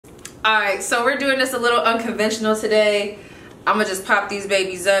Alright, so we're doing this a little unconventional today. I'm gonna just pop these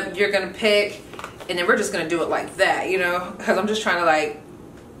babies up. You're gonna pick, and then we're just gonna do it like that, you know, because I'm just trying to like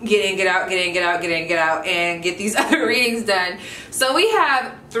get in, get out, get in, get out, get in, get out, and get these other readings done. So we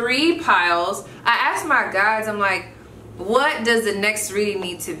have 3 piles. I asked my guides, I'm like, what does the next reading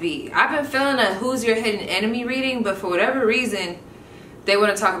need to be? I've been feeling a who's your hidden enemy reading, but for whatever reason, they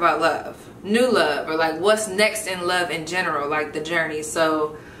want to talk about love, new love, or like what's next in love in general, like the journey.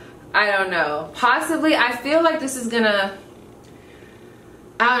 So I don't know. Possibly, I feel like this is gonna,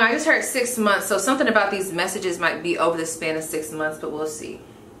 I don't know, I just heard 6 months, so something about these messages might be over the span of 6 months, but we'll see.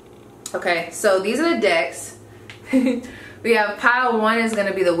 Okay, so these are the decks. We have pile 1 is going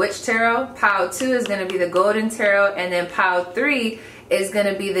to be the Witch Tarot, pile 2 is going to be the Golden Tarot, and then pile 3 is going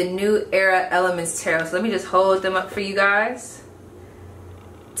to be the New Era Elements Tarot. So let me just hold them up for you guys.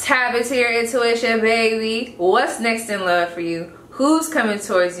 Tap into your intuition, baby. What's next in love for you? Who's coming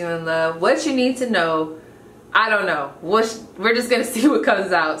towards you in love? What you need to know? I don't know. We're just going to see what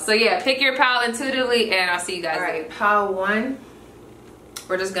comes out. So yeah, pick your pile intuitively, and I'll see you guys. All right, pile 1.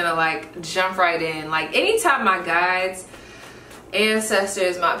 We're just gonna like jump right in. Like anytime my guides,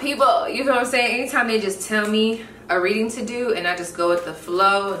 ancestors, my people, you know what I'm saying, anytime they just tell me a reading to do and I just go with the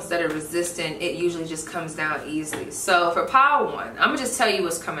flow instead of resisting, it usually just comes down easily. So for pile 1, I'm gonna just tell you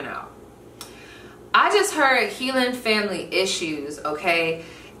what's coming out. I just heard healing family issues, okay?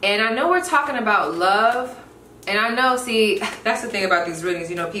 And I know we're talking about love, and I know, see, that's the thing about these readings,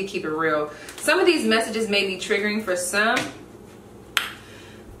 you know, people keep it real. Some of these messages may be triggering for some,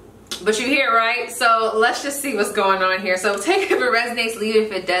 but you hear, right? So let's just see what's going on here. So take it if it resonates, leave it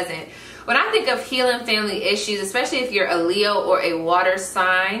if it doesn't. When I think of healing family issues, especially if you're a Leo or a water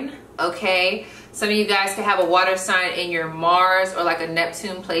sign, okay? Some of you guys can have a water sign in your Mars, or like a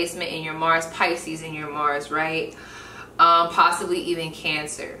Neptune placement in your Mars, Pisces in your Mars, right? Possibly even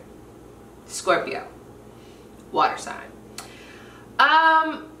Cancer, Scorpio, water sign.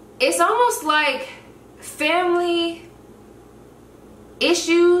 It's almost like family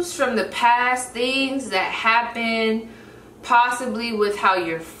issues from the past, things that happened possibly with how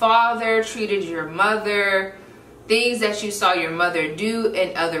your father treated your mother, things that you saw your mother do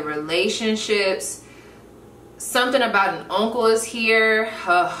in other relationships. Something about an uncle is here.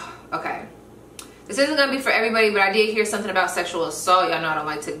 Okay, this isn't gonna be for everybody, but I did hear something about sexual assault. Y'all know I don't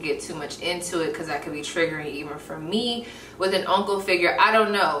like to get too much into it because that could be triggering even for me with an uncle figure. I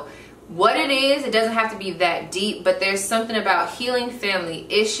don't know what it is. It doesn't have to be that deep, but there's something about healing family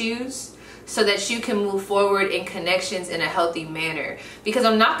issues so that you can move forward in connections in a healthy manner. Because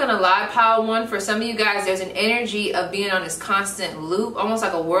I'm not gonna lie, pile 1, for some of you guys, there's an energy of being on this constant loop, almost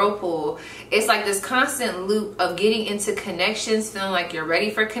like a whirlpool. It's like this constant loop of getting into connections, feeling like you're ready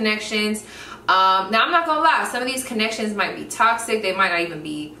for connections. Now I'm not gonna lie, some of these connections might be toxic, they might not even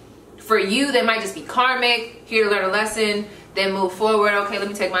be for you, they might just be karmic, here to learn a lesson, then move forward. Okay, let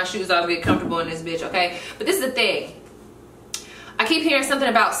me take my shoes off, get comfortable in this bitch, okay? But this is the thing. I keep hearing something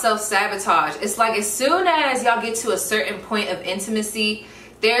about self-sabotage. It's like as soon as y'all get to a certain point of intimacy,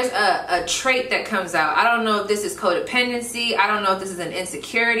 there's a trait that comes out. I don't know if this is codependency. I don't know if this is an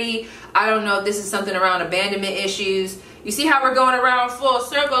insecurity. I don't know if this is something around abandonment issues. You see how we're going around full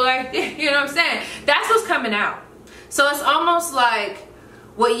circle like this? You know what I'm saying? That's what's coming out. So it's almost like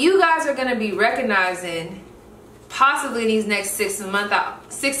what you guys are going to be recognizing possibly these next 6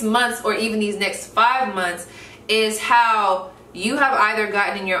 months or even these next 5 months is how you have either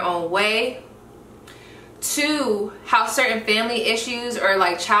gotten in your own way, to how certain family issues or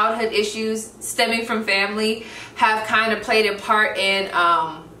like childhood issues stemming from family have kind of played a part in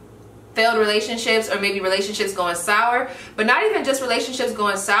failed relationships, or maybe relationships going sour. But not even just relationships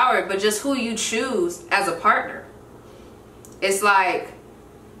going sour, but just who you choose as a partner. It's like,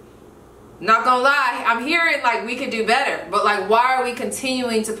 not gonna lie, I'm hearing like we could do better, but like why are we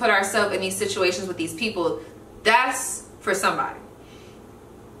continuing to put ourselves in these situations with these people? That's for somebody.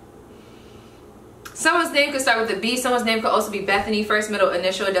 Someone's name could start with a B, someone's name could also be Bethany, first, middle,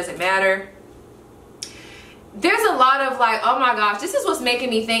 initial, it doesn't matter. There's a lot of like, oh my gosh, this is what's making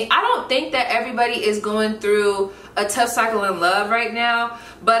me think. I don't think that everybody is going through a tough cycle in love right now,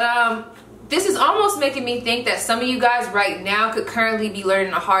 but this is almost making me think that some of you guys right now could currently be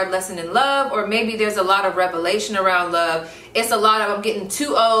learning a hard lesson in love, or maybe there's a lot of revelation around love. It's a lot of, I'm getting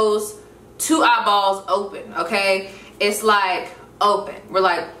 2 O's, 2 eyeballs open, okay? It's like open. We're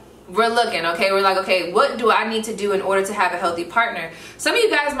like, we're looking, okay? We're like, okay, what do I need to do in order to have a healthy partner? Some of you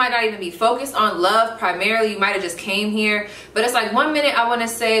guys might not even be focused on love primarily. You might have just came here. But it's like, one minute I want to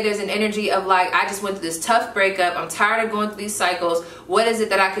say there's an energy of like, I just went through this tough breakup. I'm tired of going through these cycles. What is it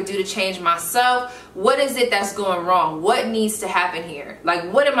that I could do to change myself? What is it that's going wrong? What needs to happen here?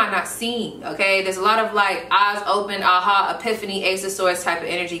 Like, what am I not seeing? Okay, there's a lot of like eyes open, aha, epiphany, Ace of Swords type of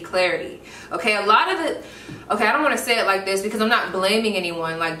energy, clarity. Okay, a lot of the, okay, I don't want to say it like this because I'm not blaming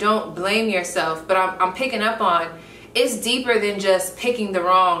anyone. Like, don't blame yourself. But I'm picking up on, it's deeper than just picking the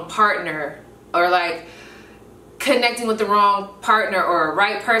wrong partner or like connecting with the wrong partner or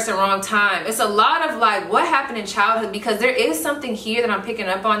right person, wrong time. It's a lot of like what happened in childhood, because there is something here that I'm picking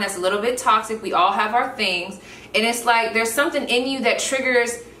up on that's a little bit toxic. We all have our things, and it's like there's something in you that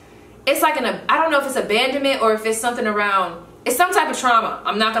triggers, it's like I don't know if it's abandonment or if it's something around, it's some type of trauma,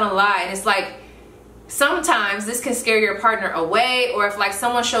 I'm not gonna lie. And it's like sometimes this can scare your partner away, or if like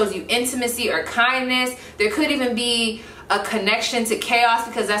someone shows you intimacy or kindness, there could even be a connection to chaos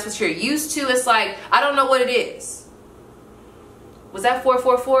because that's what you're used to. It's like, I don't know what it is. Was that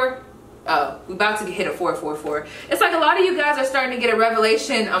 444? Oh, we about to hit a 444. It's like a lot of you guys are starting to get a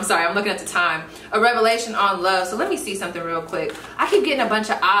revelation. I'm sorry, I'm looking at the time. A revelation on love. So let me see something real quick. I keep getting a bunch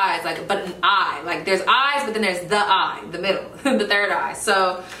of eyes, like but an eye. Like there's eyes, but then there's the eye, the middle, the third eye.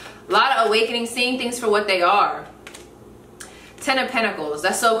 So a lot of awakening, seeing things for what they are. 10 of Pentacles.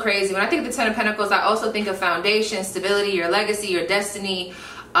 That's so crazy. When I think of the 10 of Pentacles, I also think of foundation, stability, your legacy, your destiny.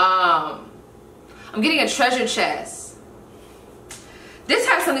 I'm getting a treasure chest. This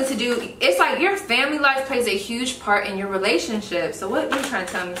has something to do, it's like your family life plays a huge part in your relationship. So what are you trying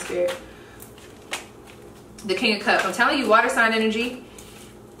to tell me, Spirit? The King of Cups. I'm telling you, water sign energy.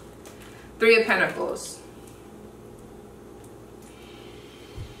 3 of Pentacles.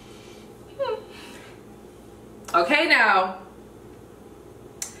 Okay, now,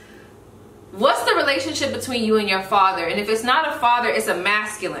 what's the relationship between you and your father? And if it's not a father, it's a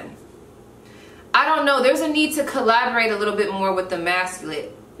masculine. I don't know. There's a need to collaborate a little bit more with the masculine.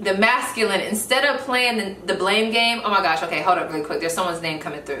 The masculine, instead of playing the blame game. Oh my gosh. Okay, hold up really quick. There's someone's name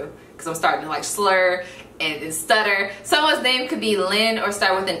coming through because I'm starting to like slur and stutter. Someone's name could be Lynn or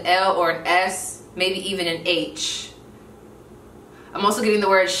start with an L or an S, maybe even an H. I'm also getting the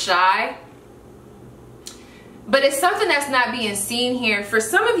word shy. But it's something that's not being seen here. For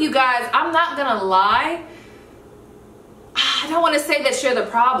some of you guys, I'm not gonna lie, I don't want to say that you're the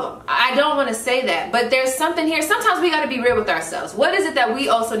problem. I don't want to say that. But there's something here. Sometimes we got to be real with ourselves. What is it that we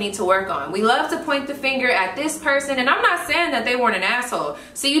also need to work on? We love to point the finger at this person. And I'm not saying that they weren't an asshole.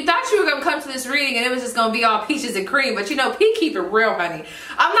 So you thought you were going to come to this reading and it was just going to be all peaches and cream. But you know, keep it real, honey.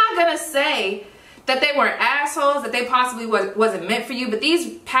 I'm not going to say that they weren't assholes, that they possibly wasn't meant for you. But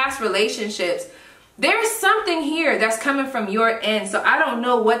these past relationships, there's something here that's coming from your end. So I don't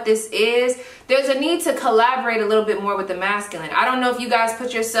know what this is. There's a need to collaborate a little bit more with the masculine. I don't know if you guys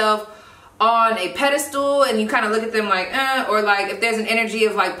put yourself on a pedestal and you kind of look at them like, or like if there's an energy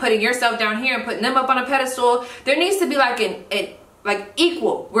of like putting yourself down here and putting them up on a pedestal. There needs to be like like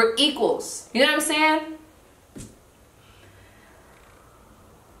equal. We're equals. You know what I'm saying?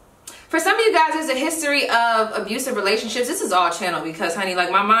 For some of you guys, there's a history of abusive relationships. This is all channel because, honey, like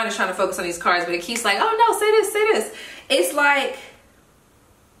my mind is trying to focus on these cards, but it keeps like, oh no, say this, say this. It's like,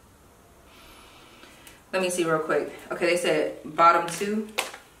 let me see real quick. Okay, they said bottom 2.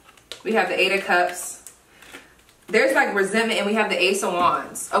 We have the 8 of Cups. There's like resentment and we have the Ace of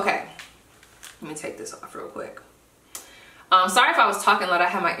Wands. Okay, let me take this off real quick. Sorry if I was talking loud. I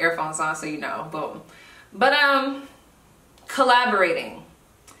have my earphones on, so you know, boom. But collaborating.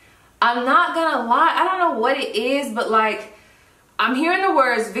 I'm not gonna lie, I don't know what it is, but like, I'm hearing the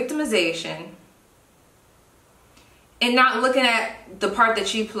words victimization and not looking at the part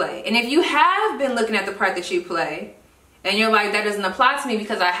that you play. And if you have been looking at the part that you play and you're like, that doesn't apply to me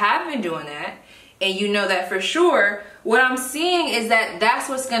because I have been doing that, and you know that for sure, what I'm seeing is that that's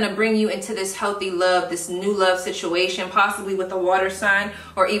what's going to bring you into this healthy love, this new love situation, possibly with a water sign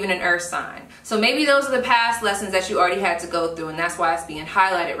or even an earth sign. So maybe those are the past lessons that you already had to go through, and that's why it's being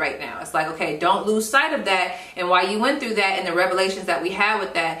highlighted right now. It's like, okay, don't lose sight of that and why you went through that and the revelations that we had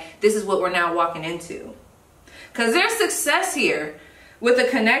with that. This is what we're now walking into. Because there's success here with a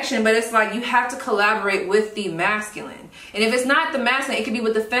connection, but it's like you have to collaborate with the masculine. And if it's not the masculine, it could be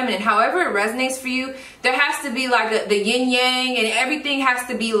with the feminine. However it resonates for you, there has to be like the yin yang, and everything has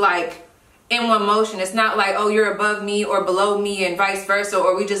to be like in one motion. It's not like, oh, you're above me or below me and vice versa,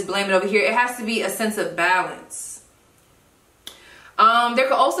 or we just blame it over here. It has to be a sense of balance. There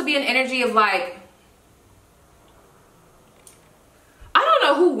could also be an energy of like, I don't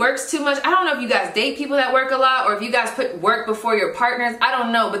know who works too much, I don't know if you guys date people that work a lot or if you guys put work before your partners. I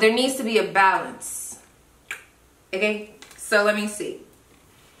don't know, but there needs to be a balance. Okay, so let me see.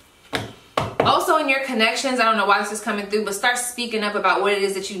 Also in your connections, I don't know why this is coming through, but start speaking up about what it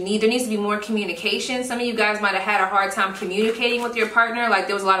is that you need. There needs to be more communication. Some of you guys might have had a hard time communicating with your partner. Like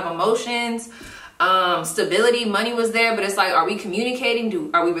there was a lot of emotions, stability, money was there, but it's like, are we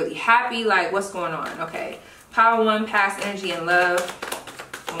communicating? Are we really happy? Like what's going on? Okay. Power 1, past energy and love.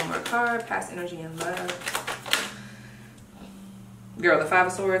 One more card, past energy and love. Girl, the 5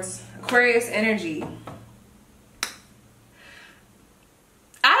 of Swords. Aquarius energy.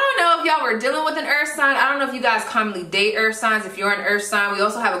 I don't know if y'all were dealing with an earth sign. I don't know if you guys commonly date earth signs. If you're an earth sign, we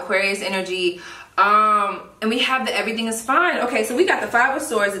also have Aquarius energy. And we have the everything is fine. Okay, so we got the 5 of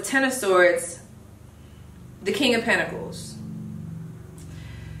Swords, the 10 of Swords, the King of Pentacles.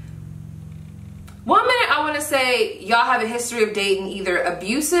 One minute I want to say y'all have a history of dating either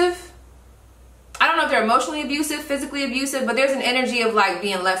abusive. I don't know if they're emotionally abusive, physically abusive, but there's an energy of like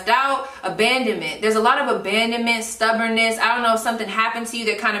being left out, abandonment. There's a lot of abandonment, stubbornness. I don't know if something happened to you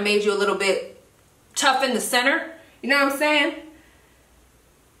that kind of made you a little bit tough in the center. You know what I'm saying?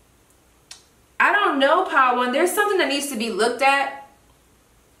 I don't know, Power 1. There's something that needs to be looked at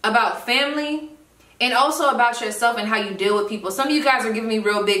about family and also about yourself and how you deal with people. Some of you guys are giving me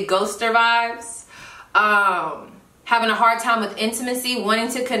real big ghoster vibes. Having a hard time with intimacy, wanting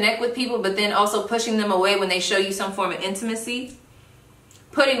to connect with people, but then also pushing them away when they show you some form of intimacy.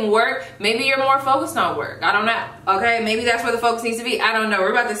 Putting work, maybe you're more focused on work. I don't know. Okay, maybe that's where the focus needs to be. I don't know.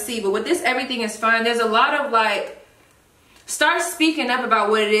 We're about to see. But with this, everything is fine. There's a lot of like, start speaking up about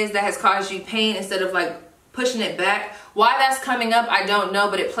what it is that has caused you pain instead of like pushing it back. Why that's coming up, I don't know,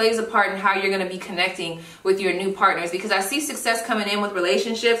 but it plays a part in how you're going to be connecting with your new partners, because I see success coming in with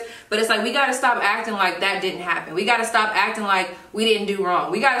relationships, but it's like we got to stop acting like that didn't happen. We got to stop acting like we didn't do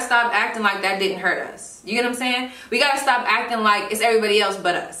wrong. We got to stop acting like that didn't hurt us. You get what I'm saying? We got to stop acting like it's everybody else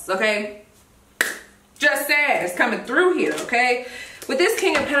but us, okay? Just saying, it's coming through here, okay? With this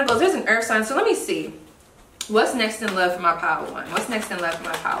King of Pentacles, there's an earth sign, so let me see. What's next in love for my Power 1? What's next in love for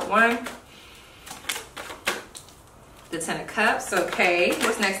my Power 1? The 10 of Cups, okay.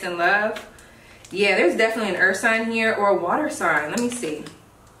 What's next in love? Yeah, there's definitely an earth sign here or a water sign. Let me see.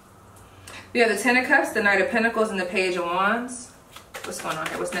 We have the 10 of Cups, the Knight of Pentacles, and the Page of Wands. What's going on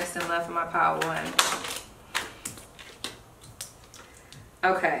here? What's next in love for my Power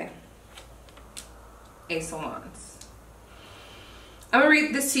 1? Okay. Ace of Wands. I'm going to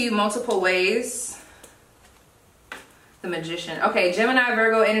read this to you multiple ways. The Magician. Okay, Gemini,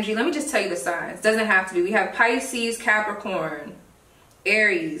 Virgo energy. Let me just tell you the signs. Doesn't have to be. We have Pisces, Capricorn,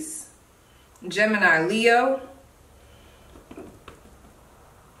 Aries, Gemini, Leo,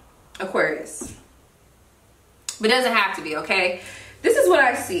 Aquarius. But doesn't have to be, okay? This is what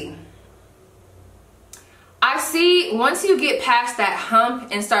I see. I see once you get past that hump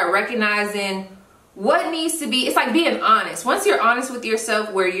and start recognizing what needs to be, it's like being honest. Once you're honest with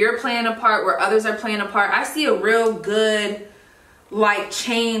yourself, where you're playing a part, where others are playing a part, I see a real good like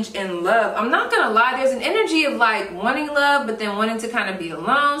change in love. I'm not gonna lie, there's an energy of like wanting love, but then wanting to kind of be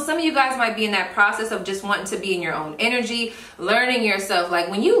alone. Some of you guys might be in that process of just wanting to be in your own energy, learning yourself. Like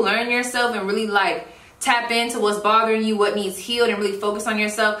when you learn yourself and really like tap into what's bothering you, what needs healed, and really focus on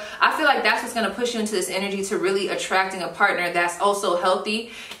yourself, I feel like that's what's going to push you into this energy to really attracting a partner that's also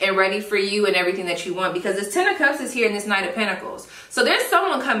healthy and ready for you and everything that you want. Because this 10 of Cups is here in this Knight of Pentacles. So there's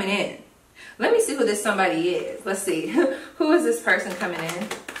someone coming in. Let me see who this somebody is. Let's see. Who is this person coming in?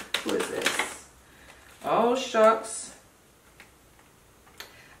 Who is this? Oh, shucks.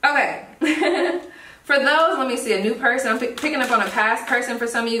 Okay. For those, let me see, a new person. I'm picking up on a past person for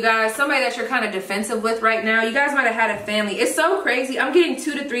some of you guys. Somebody that you're kind of defensive with right now. You guys might have had a family. It's so crazy. I'm getting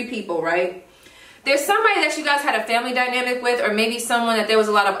 2 to 3 people, right? There's somebody that you guys had a family dynamic with, or maybe someone that there was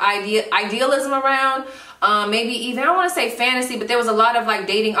a lot of idealism around. Maybe even, I don't want to say fantasy, but there was a lot of like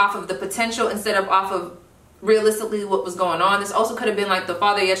dating off of the potential instead of off of realistically what was going on. This also could have been like the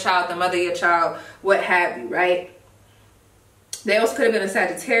father of your child, the mother of your child, what have you, right? They also could have been a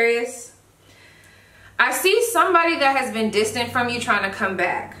Sagittarius. I see somebody that has been distant from you trying to come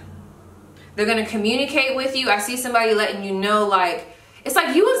back. They're going to communicate with you. I see somebody letting you know, like, it's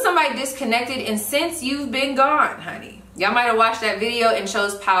like you and somebody disconnected, and since you've been gone, honey. Y'all might have watched that video and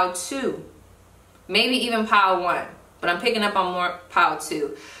chose Power 2. Maybe even Power 1. But I'm picking up on more Power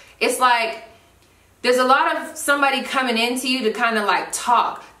 2. It's like there's a lot of somebody coming into you to kind of like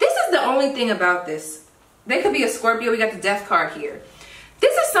talk. This is the only thing about this. They could be a Scorpio. We got the Death card here.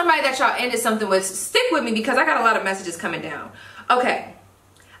 This is somebody that y'all ended something with. Stick with me because I got a lot of messages coming down. Okay.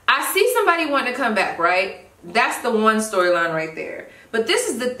 I see somebody wanting to come back, right? That's the one storyline right there. But this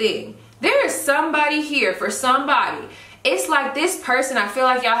is the thing. There is somebody here for somebody. It's like this person, I feel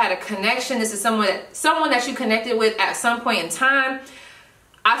like y'all had a connection. This is someone that you connected with at some point in time.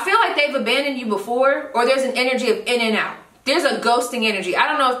 I feel like they've abandoned you before, or there's an energy of in and out. There's a ghosting energy. I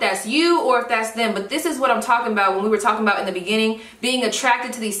don't know if that's you or if that's them, but this is what I'm talking about when we were talking about in the beginning, being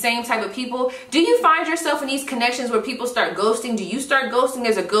attracted to these same type of people. Do you find yourself in these connections where people start ghosting? Do you start ghosting?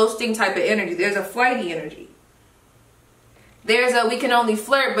 There's a ghosting type of energy. There's a flighty energy. There's a we can only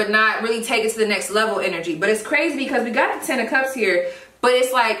flirt but not really take it to the next level energy. But it's crazy because we got the Ten of Cups here, but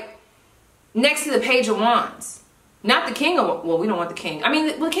it's like next to the Page of Wands. Not the King of, well, we don't want the King. I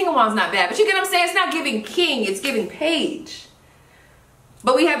mean, the King of Wands not bad, but you get what I'm saying? It's not giving King, it's giving Page.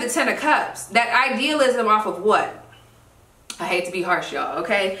 But we have the Ten of Cups. That idealism off of what? I hate to be harsh, y'all,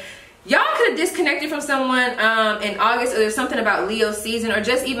 okay? Y'all could have disconnected from someone in August, or there's something about Leo season, or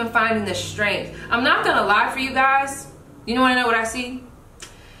just even finding the strength. I'm not gonna lie for you guys. You want to know what I see?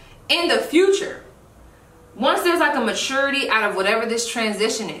 In the future, once there's like a maturity out of whatever this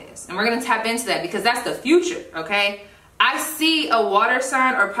transition is, and we're going to tap into that because that's the future, okay? I see a water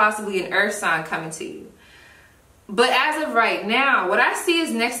sign or possibly an earth sign coming to you. But as of right now, what I see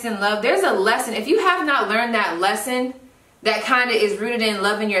is next in love. There's a lesson. If you have not learned that lesson that kind of is rooted in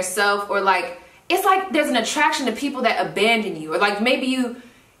loving yourself, or like, it's like there's an attraction to people that abandon you, or like maybe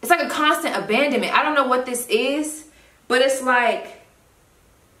it's like a constant abandonment. I don't know what this is, but it's like,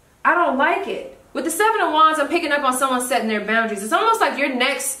 I don't like it. With the Seven of Wands, I'm picking up on someone setting their boundaries. It's almost like your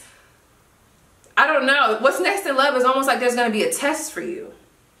next, I don't know, what's next in love is almost like there's going to be a test for you.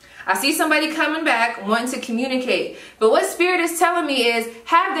 I see somebody coming back, wanting to communicate. But what Spirit is telling me is,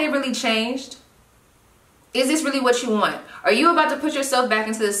 have they really changed? Is this really what you want? Are you about to put yourself back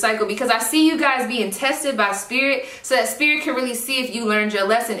into the cycle? Because I see you guys being tested by Spirit, so that Spirit can really see if you learned your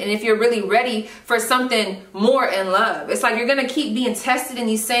lesson and if you're really ready for something more in love. It's like you're going to keep being tested in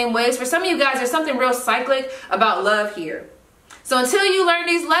these same ways. For some of you guys, there's something real cyclic about love here. So until you learn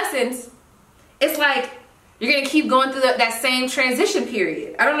these lessons, it's like you're going to keep going through that same transition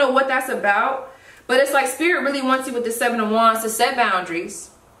period. I don't know what that's about, but it's like Spirit really wants you with the Seven of Wands to set boundaries.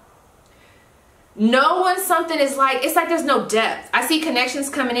 Know when something is like, it's like there's no depth. I see connections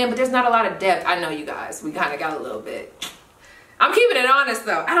coming in, but there's not a lot of depth. I know you guys, we kind of got a little bit. I'm keeping it honest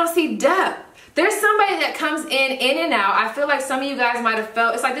though. I don't see depth. There's somebody that comes in and out. I feel like some of you guys might have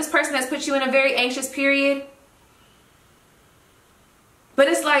felt, it's like this person has put you in a very anxious period. But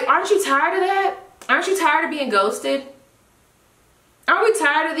it's like, aren't you tired of that? Aren't you tired of being ghosted? Aren't we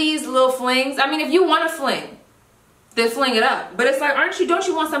tired of these little flings? I mean, if you want to fling, then fling it up. But it's like, don't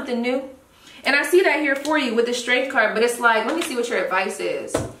you want something new? And I see that here for you with the Strength card, but it's like, let me see what your advice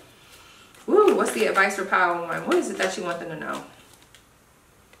is. Ooh, what's the advice for Power One? What is it that you want them to know?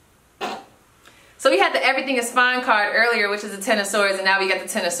 So we had the Everything is Fine card earlier, which is the Ten of Swords, and now we got the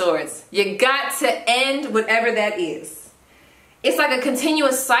Ten of Swords. You got to end whatever that is. It's like a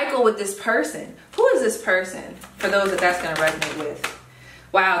continuous cycle with this person. Who is this person? For those that's going to resonate with.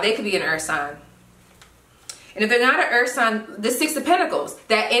 Wow, they could be an earth sign. And if they're not an earth sign, the Six of Pentacles,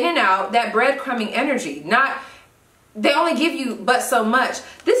 that in and out, that breadcrumbing energy, they only give you but so much.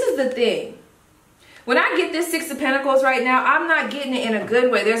 This is the thing. When I get this Six of Pentacles right now, I'm not getting it in a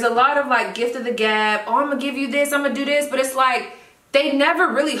good way. There's a lot of like gift of the gab. Oh, I'm going to give you this, I'm going to do this. But it's like, they never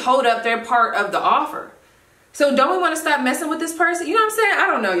really hold up their part of the offer. So don't we want to stop messing with this person? You know what I'm saying? I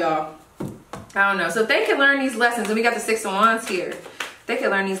don't know, y'all. I don't know. So if they can learn these lessons, and we got the Six of Wands here. They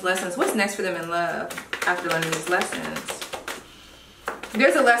can learn these lessons. What's next for them in love after learning these lessons?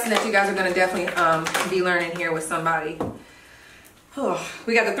 There's a lesson that you guys are going to definitely be learning here with somebody. Oh,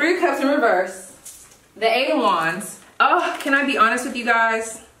 we got the Three of Cups in reverse. The Eight of Wands. Oh, can I be honest with you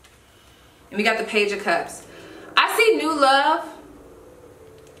guys? And we got the Page of Cups. I see new love,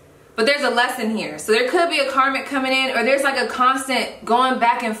 but there's a lesson here. So there could be a karmic coming in, or there's like a constant going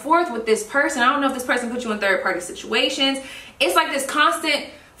back and forth with this person. I don't know if this person put you in third-party situations. It's like this constant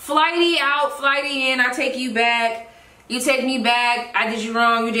flighty out, flighty in, I take you back, you take me back, I did you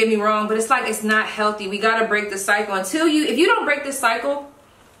wrong, you did me wrong. But it's like, it's not healthy. We got to break the cycle. If you don't break this cycle,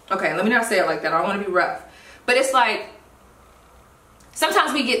 okay, let me not say it like that. I don't want to be rough. But it's like,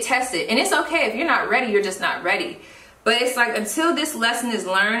 sometimes we get tested. And it's okay. If you're not ready, you're just not ready. But it's like, until this lesson is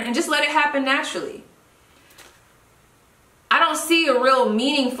learned, and just let it happen naturally. I don't see a real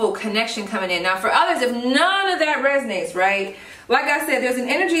meaningful connection coming in. Now for others, if none of that resonates, right? Like I said, there's an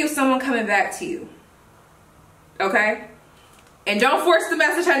energy of someone coming back to you. Okay? And don't force the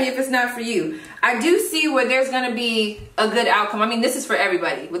message, honey, if it's not for you. I do see where there's going to be a good outcome. I mean, this is for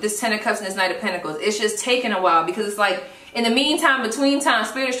everybody. With this Ten of Cups and this Knight of Pentacles. It's just taking a while, because it's like, in the meantime, between time,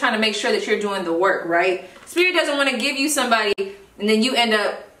 Spirit is trying to make sure that you're doing the work, right? Spirit doesn't want to give you somebody And then you end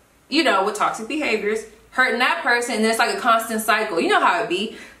up, you know, with toxic behaviors, hurting that person, and then it's like a constant cycle. You know how it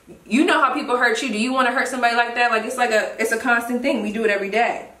be. You know how people hurt you. Do you want to hurt somebody like that? Like it's a constant thing. We do it every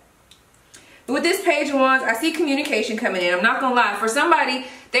day. But with this Page of Wands, I see communication coming in. I'm not gonna lie. For somebody,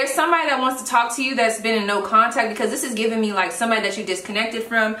 there's somebody that wants to talk to you that's been in no contact, because this is giving me like somebody that you disconnected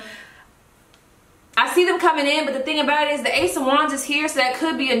from. I see them coming in, but the thing about it is the Ace of Wands is here, so that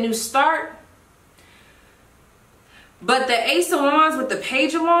could be a new start. But the Ace of Wands with the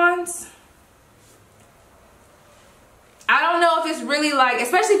Page of Wands, I don't know if it's really like,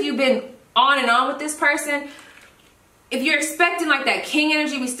 especially if you've been on and on with this person, if you're expecting like that King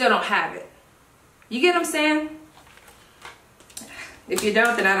energy, we still don't have it. You get what I'm saying? If you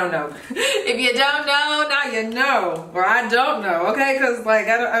don't, then I don't know. If you don't know, now you know. Or I don't know, okay? Because like,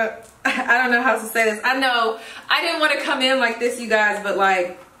 I don't know how to say this. I know I didn't want to come in like this, you guys, but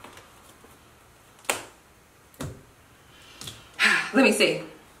like, let me see.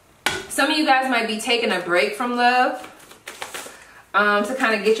 Some of you guys might be taking a break from love to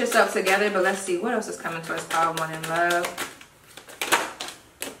kind of get yourself together. But let's see, what else is coming towards Pile 1 in love?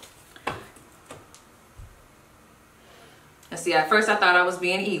 Let's see, at first I thought I was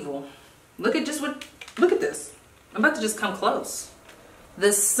being evil. Look at this. I'm about to just come close.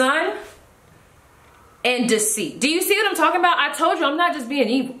 The Sun and deceit. Do you see what I'm talking about? I told you I'm not just being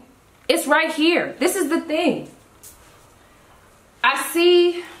evil. It's right here. This is the thing. I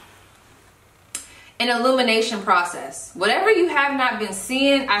see an illumination process. Whatever you have not been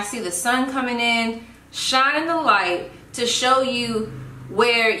seeing, I see the sun coming in, shining the light to show you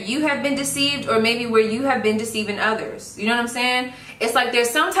where you have been deceived, or maybe where you have been deceiving others. You know what I'm saying? It's like there's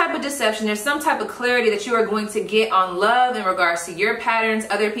some type of deception, there's some type of clarity that you are going to get on love in regards to your patterns,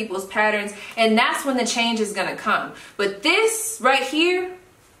 other people's patterns, and that's when the change is gonna come. But this right here,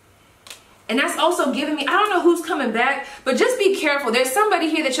 and that's also giving me, I don't know who's coming back, but just be careful. There's somebody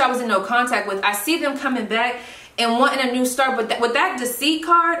here that y'all was in no contact with. I see them coming back and wanting a new start. But with that deceit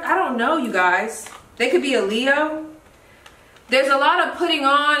card, I don't know, you guys. They could be a Leo. There's a lot of putting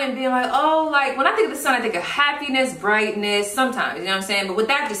on and being like, oh, like when I think of the sun, I think of happiness, brightness, sometimes, you know what I'm saying? But with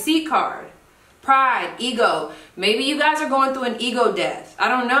that deceit card, pride, ego, maybe you guys are going through an ego death. I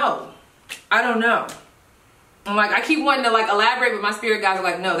don't know. I don't know. I'm like, I keep wanting to like elaborate, but my spirit guys are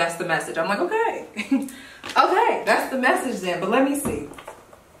like, no, that's the message. I'm like, okay. Okay, that's the message then, but let me see.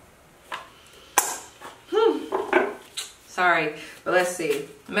 Sorry, but let's see.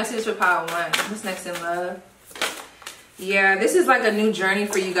 Message for Pile 1. What's next in love? Yeah, this is like a new journey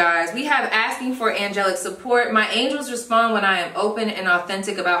for you guys. We have asking for angelic support. My angels respond when I am open and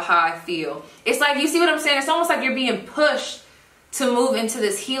authentic about how I feel. It's like, you see what I'm saying? It's almost like you're being pushed to move into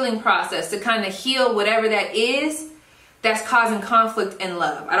this healing process, to kind of heal whatever that is that's causing conflict in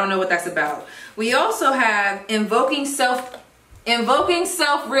love. I don't know what that's about. We also have invoking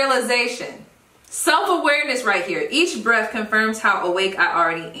self-realization. Self-awareness right here. Each breath confirms how awake I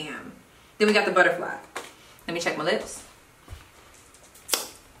already am. Then we got the butterfly. Let me check my lips.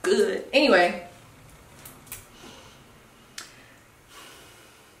 Good. Anyway.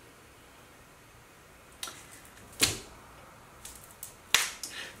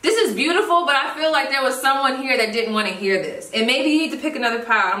 This is beautiful, but I feel like there was someone here that didn't want to hear this. And maybe you need to pick another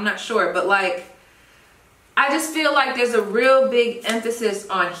pile. I'm not sure. But like, I just feel like there's a real big emphasis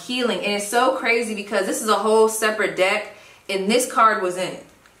on healing. And it's so crazy because this is a whole separate deck. And this card was in it.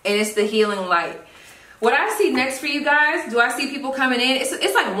 And it's the healing light. What I see next for you guys, do I see people coming in?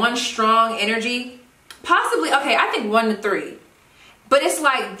 It's like one strong energy. Possibly, okay, I think 1 to 3. But it's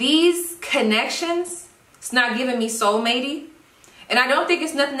like these connections, it's not giving me soulmatey. And I don't think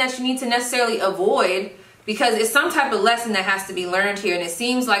it's nothing that you need to necessarily avoid, because it's some type of lesson that has to be learned here. And it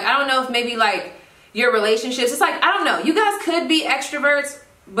seems like, I don't know if maybe like your relationships, it's like, I don't know, you guys could be extroverts,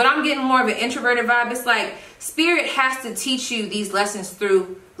 but I'm getting more of an introverted vibe. It's like spirit has to teach you these lessons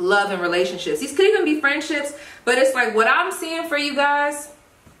through love and relationships. These could even be friendships, but it's like what I'm seeing for you guys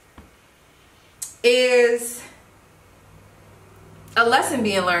is a lesson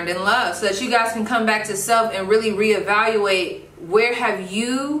being learned in love, so that you guys can come back to self and really reevaluate, where have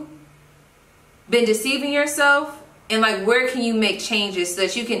you been deceiving yourself, and like where can you make changes so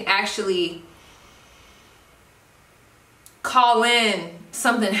that you can actually call in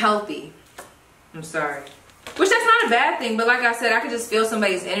something healthy. I'm sorry. Which that's not a bad thing, but like I said, I could just feel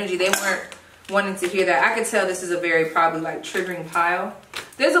somebody's energy. They weren't wanting to hear that. I could tell this is a very probably like triggering pile.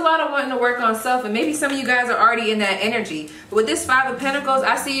 There's a lot of wanting to work on self, and maybe some of you guys are already in that energy. But with this 5 of Pentacles,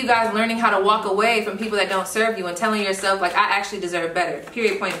 I see you guys learning how to walk away from people that don't serve you and telling yourself like, I actually deserve better.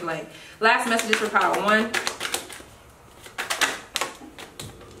 Period, point blank. Last messages for Pile 1.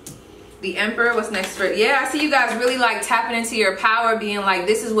 The Emperor, what's next for it? Yeah, I see you guys really like tapping into your power, being like,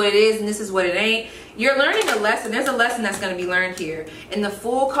 this is what it is and this is what it ain't. You're learning a lesson. There's a lesson that's going to be learned here. In the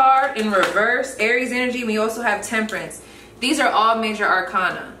Fool card, in reverse, Aries energy, we also have Temperance. These are all major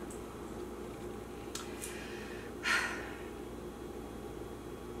arcana.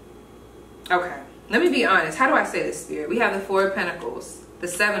 Okay, let me be honest. How do I say this, Spirit? We have the Four of Pentacles, the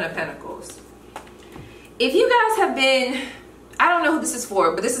Seven of Pentacles. If you guys have been, I don't know who this is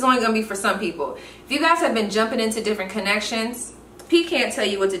for, but this is only going to be for some people. If you guys have been jumping into different connections, P can't tell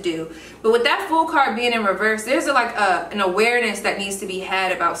you what to do. But with that Fool card being in reverse, there's an awareness that needs to be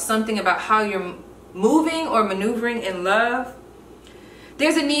had about something about how you're moving or maneuvering in love.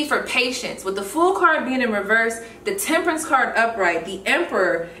 There's a need for patience. With the Fool card being in reverse, the Temperance card upright, the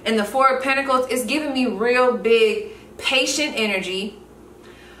Emperor, and the Four of Pentacles is giving me real big patient energy.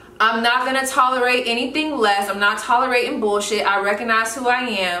 I'm not going to tolerate anything less. I'm not tolerating bullshit. I recognize who I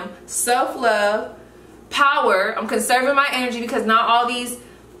am. Self-love, power. I'm conserving my energy because not all these,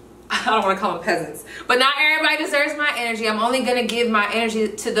 I don't want to call them peasants, but not everybody deserves my energy. I'm only going to give my energy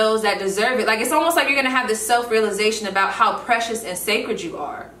to those that deserve it. Like, it's almost like you're going to have this self-realization about how precious and sacred you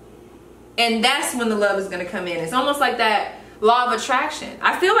are. And that's when the love is going to come in. It's almost like that law of attraction.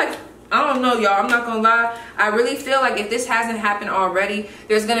 I feel like, I don't know, y'all, I'm not gonna lie, I really feel like if this hasn't happened already,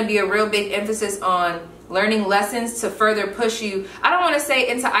 there's gonna be a real big emphasis on learning lessons to further push you, I don't want to say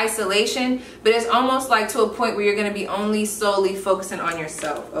into isolation, but it's almost like to a point where you're gonna be only solely focusing on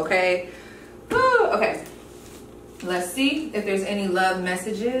yourself. Okay. Okay, let's see if there's any love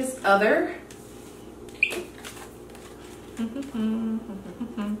messages. Other.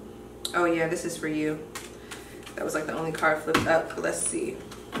 Oh yeah, this is for you. That was like the only card flipped up. Let's see.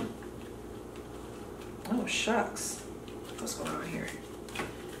 Oh, shucks. What's going on here?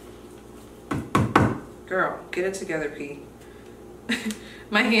 Girl, get it together, P.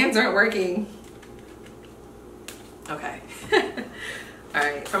 My hands aren't working. Okay. All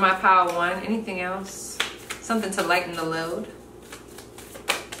right, for my pile one, anything else? Something to lighten the load.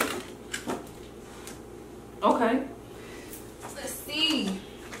 Okay. Let's see.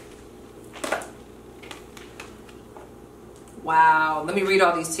 Wow, let me read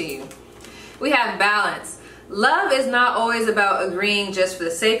all these to you. We have balance. Love is not always about agreeing just for the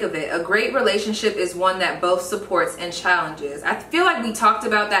sake of it. A great relationship is one that both supports and challenges. I feel like we talked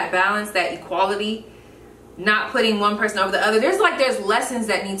about that balance, that equality, not putting one person over the other. There's lessons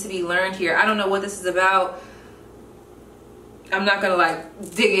that need to be learned here. I don't know what this is about. I'm not gonna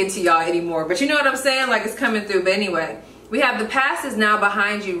like dig into y'all anymore, but you know what I'm saying? Like, it's coming through. But anyway, we have the past is now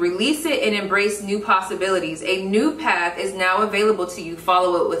behind you. Release it and embrace new possibilities. A new path is now available to you.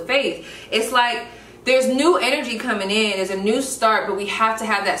 Follow it with faith. It's like there's new energy coming in. There's a new start, but we have to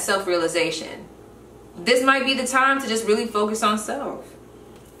have that self-realization. This might be the time to just really focus on self.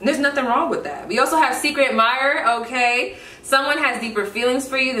 And there's nothing wrong with that. We also have secret admirer, okay? Someone has deeper feelings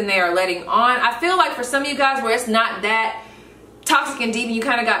for you than they are letting on. I feel like for some of you guys where it's not that toxic and deep and you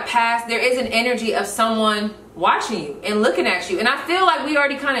kind of got past, there is an energy of someone watching you and looking at you. And I feel like we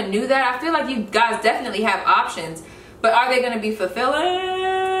already kind of knew that. I feel like you guys definitely have options, but are they going to be fulfilling?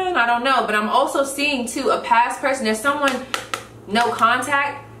 I don't know. But I'm also seeing too a past person. There's someone, no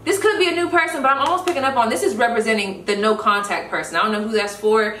contact. This could be a new person, but I'm almost picking up on this is representing the no contact person. I don't know who that's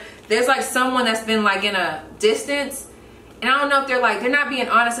for. There's like someone that's been like in a distance, and I don't know if they're not being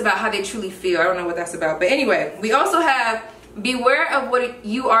honest about how they truly feel. I don't know what that's about. But anyway, we also have beware of what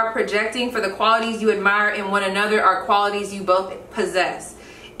you are projecting, for the qualities you admire in one another are qualities you both possess.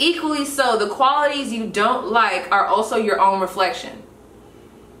 Equally so, the qualities you don't like are also your own reflection.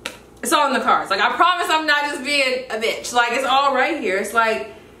 It's all in the cards. Like, I promise I'm not just being a bitch. Like, it's all right here. It's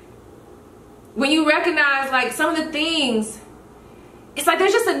like, when you recognize like some of the things, it's like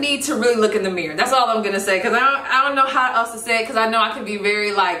there's just a need to really look in the mirror. That's all I'm gonna say, because I don't know how else to say it, because I know I can be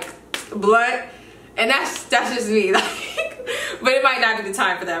very like blunt, and that's just me. Like, but it might not be the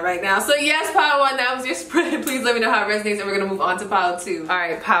time for that right now. So yes, pile one, that was your spread. Please let me know how it resonates, and we're gonna move on to pile two. All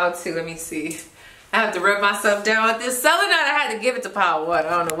right, pile two. Let me see. I have to rub myself down with this selenite. I had to give it to pile one. I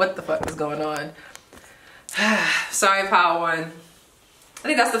don't know what the fuck is going on. Sorry, pile one. I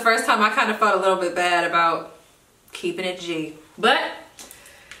think that's the first time I kind of felt a little bit bad about keeping it G. But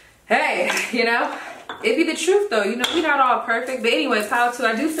hey, you know, it be the truth though. You know, we're not all perfect. But anyway, pile two,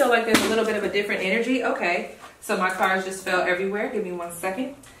 I do feel like there's a little bit of a different energy. Okay, so my cards just fell everywhere. Give me 1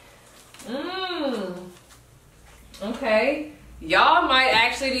 second. Okay, y'all might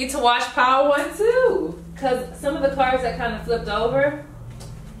actually need to watch pile one too, because some of the cards that kind of flipped over,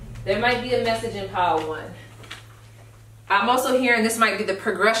 there might be a message in pile one. I'm also hearing this might be the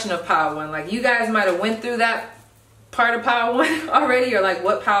progression of pile one. Like, you guys might have went through that part of Power 1 already, or like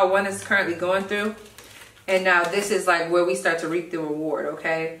what Power 1 is currently going through. And now this is like where we start to reap the reward,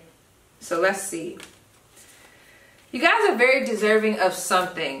 okay? So let's see. You guys are very deserving of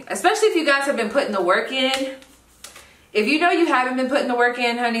something, especially if you guys have been putting the work in. If you know you haven't been putting the work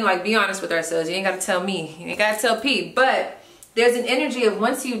in, honey, like, be honest with ourselves. You ain't got to tell me. You ain't got to tell P. But there's an energy of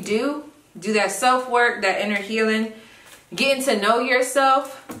once you do that self-work, that inner healing, getting to know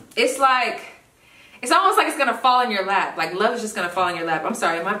yourself, it's like, it's almost like it's going to fall in your lap. Like, love is just going to fall in your lap. I'm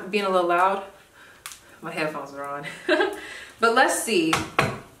sorry, am I being a little loud? My headphones are on. But let's see.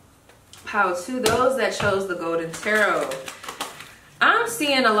 Power 2, those that chose the Golden Tarot. I'm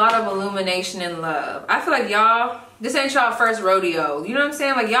seeing a lot of illumination in love. I feel like y'all, this ain't y'all first rodeo. You know what I'm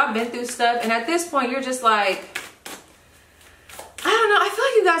saying? Like, y'all been through stuff. And at this point, you're just like, I don't know. I feel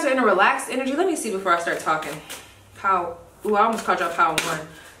like you guys are in a relaxed energy. Let me see before I start talking. Power. Ooh, I almost called y'all Power 1.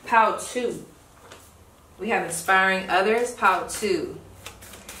 Power 2. We have inspiring others. Power 2.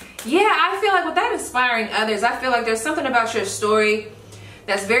 Yeah, I feel like with that inspiring others, I feel like there's something about your story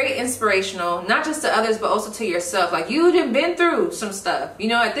that's very inspirational, not just to others, but also to yourself. Like, you done been through some stuff. You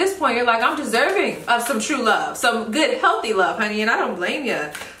know, at this point, you're like, I'm deserving of some true love, some good, healthy love, honey, and I don't blame you.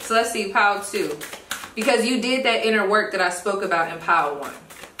 So let's see, Power 2. Because you did that inner work that I spoke about in Power 1.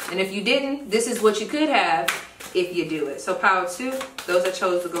 And if you didn't, this is what you could have if you do it. So Power 2, those that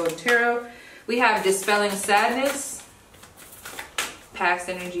chose the Golden Tarot. We have dispelling sadness, past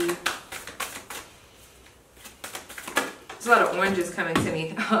energy. There's a lot of oranges coming to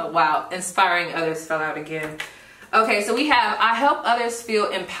me. Oh, wow. Inspiring others fell out again. Okay, so we have, I help others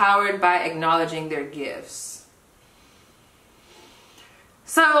feel empowered by acknowledging their gifts.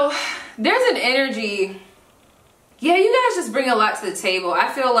 So there's an energy. Yeah, you guys just bring a lot to the table. I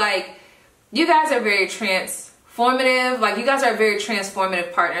feel like you guys are very transformative. Like, you guys are a very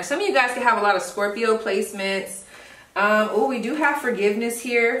transformative partner. Some of you guys can have a lot of Scorpio placements. Oh, we do have forgiveness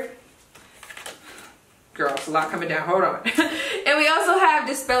here. Girl, it's a lot coming down. Hold on. And we also have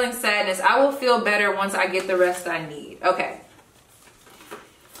dispelling sadness. I will feel better once I get the rest I need. Okay.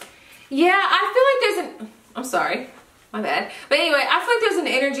 Yeah, I feel like there's an... I'm sorry. My bad. But anyway, I feel like there's an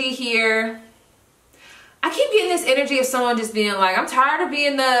energy here. I keep getting this energy of someone just being like, I'm tired of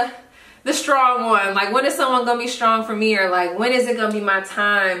being the strong one. Like, when is someone going to be strong for me? Or like, when is it going to be my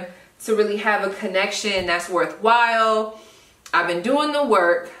time to really have a connection that's worthwhile? I've been doing the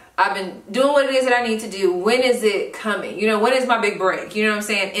work. I've been doing what it is that I need to do. When is it coming? You know, when is my big break? You know what I'm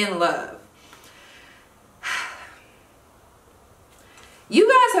saying? In love. You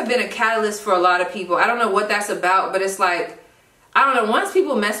guys have been a catalyst for a lot of people. I don't know what that's about, but it's like, I don't know. Once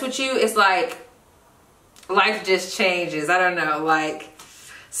people mess with you, it's like life just changes. I don't know. Like,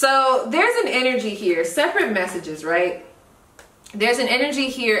 so there's an energy here. Separate messages, right? There's an energy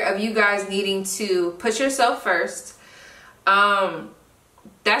here of you guys needing to put yourself first.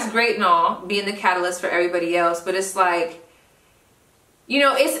 That's great and all, being the catalyst for everybody else, but it's like, you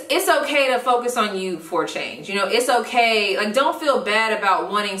know, it's okay to focus on you for change. You know, it's okay. Like, don't feel bad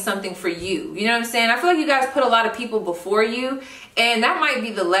about wanting something for you. You know what I'm saying? I feel like you guys put a lot of people before you, and that might be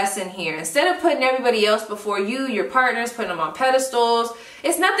the lesson here. Instead of putting everybody else before you, your partners, putting them on pedestals,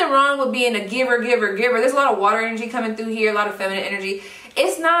 it's nothing wrong with being a giver, giver, giver. There's a lot of water energy coming through here, a lot of feminine energy.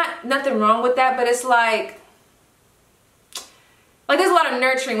 It's nothing wrong with that, but it's like there's a lot of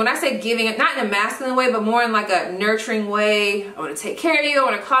nurturing. When I say giving, not in a masculine way, but more in like a nurturing way. I want to take care of you. I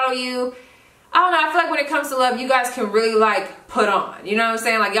want to coddle you. I don't know. I feel like when it comes to love, you guys can really like put on. You know what I'm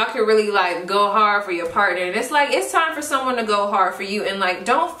saying? Like, y'all can really like go hard for your partner. And it's like, it's time for someone to go hard for you. And like,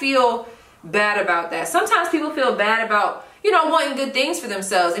 don't feel bad about that. Sometimes people feel bad about, you know, wanting good things for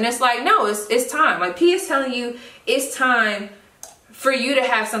themselves. And it's like, no, it's time. Like, P is telling you it's time for you to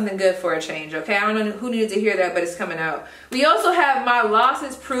have something good for a change, okay? I don't know who needed to hear that, but it's coming out. We also have my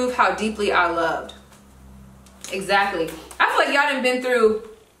losses prove how deeply I loved. Exactly. I feel like y'all done been through,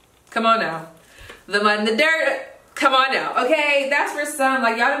 come on now, the mud and the dirt. Come on now, okay? That's for some.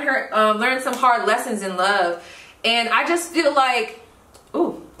 Like, y'all done learned some hard lessons in love. And I just feel like,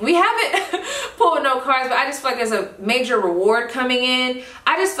 ooh, we haven't pulled no cards, but I just feel like there's a major reward coming in.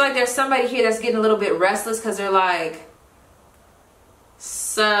 I just feel like there's somebody here that's getting a little bit restless because they're like,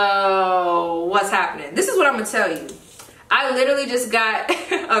 so what's happening? This is what I'm gonna tell you. I literally just got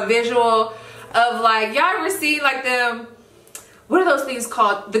a visual of like, y'all ever see like them, what are those things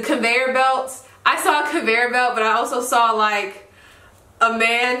called? The conveyor belts. I saw a conveyor belt, but I also saw like a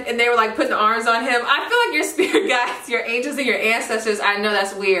man and they were like putting arms on him. I feel like your spirit guides, your angels and your ancestors, I know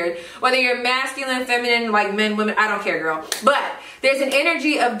that's weird. Whether you're masculine, feminine, like men, women, I don't care, girl. But there's an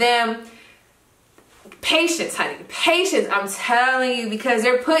energy of them. Patience, honey. Patience, I'm telling you, because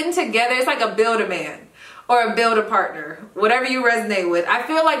they're putting together, it's like a Build-A-Man or a build a partner, whatever you resonate with. I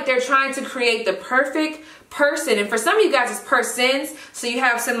feel like they're trying to create the perfect person. And for some of you guys, it's persons. So you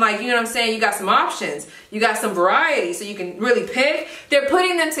have some, like, you know what I'm saying? You got some options. You got some variety. So you can really pick. They're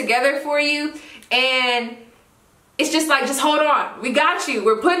putting them together for you. And it's just like, just hold on. We got you.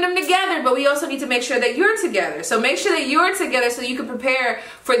 We're putting them together, but we also need to make sure that you're together. So make sure that you're together so you can prepare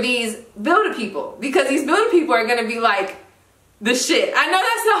for these builder people. Because these builder people are going to be like the shit. I know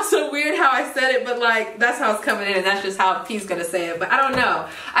that sounds so weird how I said it, but like, that's how it's coming in, and that's just how P's gonna say it. But I don't know.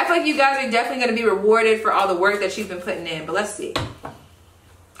 I feel like you guys are definitely gonna be rewarded for all the work that you've been putting in. But let's see.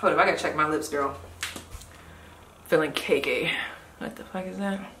 Hold up, I gotta check my lips, girl. Feeling cakey. What the fuck is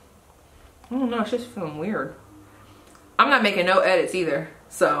that? I don't know, it's just feeling weird. I'm not making no edits either,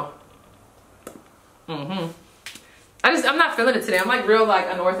 so. I'm not feeling it today. I'm like real like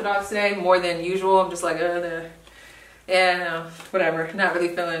unorthodox today, more than usual. I'm just like, yeah, no, whatever. Not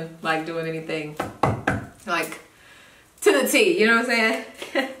really feeling like doing anything like to the T, you know what I'm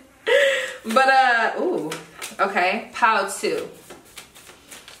saying? But ooh, okay, pile 2.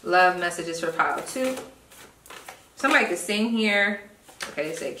 Love messages for pile 2. Somebody could sing here. Okay,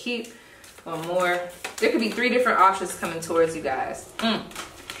 they say keep. One more. There could be 3 different options coming towards you guys.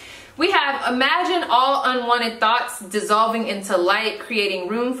 We have imagine all unwanted thoughts dissolving into light, creating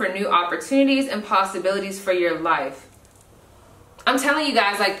room for new opportunities and possibilities for your life. I'm telling you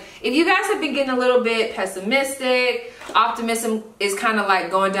guys, like, if you guys have been getting a little bit pessimistic, optimism is kind of like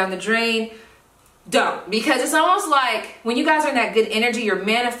going down the drain, don't. Because it's almost like when you guys are in that good energy, you're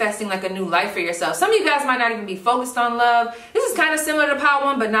manifesting like a new life for yourself. Some of you guys might not even be focused on love. This is kind of similar to pile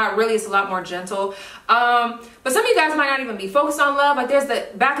 1, but not really. It's a lot more gentle. But some of you guys might not even be focused on love. Like, there's the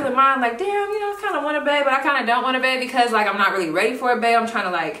back of the mind, like, damn, you know, I kind of want a babe, but I kind of don't want a babe because, like, I'm not really ready for a babe. I'm trying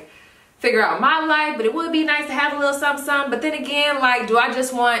to, like, figure out my life, but it would be nice to have a little something, something. But then again, like, do I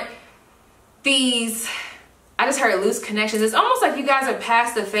just want these, I just heard loose connections. It's almost like you guys are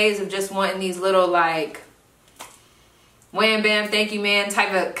past the phase of just wanting these little, like, wham bam, thank you man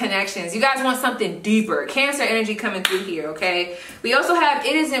type of connections. You guys want something deeper. Cancer energy coming through here, okay? We also have,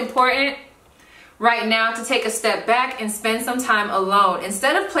 it is important right now to take a step back and spend some time alone.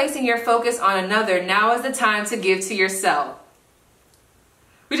 Instead of placing your focus on another, now is the time to give to yourself.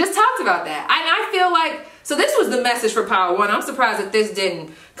 We just talked about that. I feel like, so this was the message for pile 1. I'm surprised that this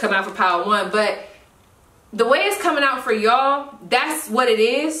didn't come out for pile 1, but the way it's coming out for y'all, that's what it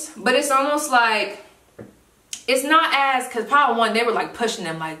is. But it's almost like, it's not as, because pile 1, they were like pushing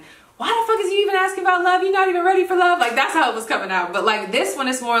them like, why the fuck is you even asking about love? You're not even ready for love. Like, that's how it was coming out. But like this one,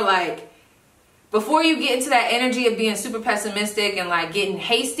 it's more like, before you get into that energy of being super pessimistic and like getting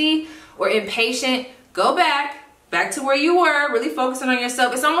hasty or impatient, go back to where you were, really focusing on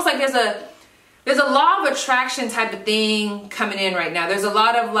yourself. It's almost like there's a law of attraction type of thing coming in right now. There's a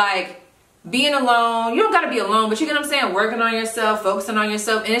lot of like being alone. You don't got to be alone, but you get what I'm saying? Working on yourself, focusing on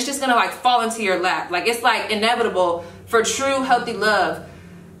yourself, and it's just going to like fall into your lap. Like, it's like inevitable for true healthy love.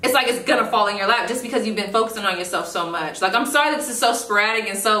 It's like it's going to fall in your lap just because you've been focusing on yourself so much. Like, I'm sorry that this is so sporadic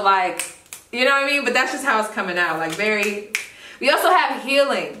and so like, you know what I mean? But that's just how it's coming out. Like, very, we also have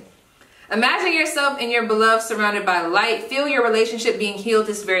healing. Imagine yourself and your beloved surrounded by light. Feel your relationship being healed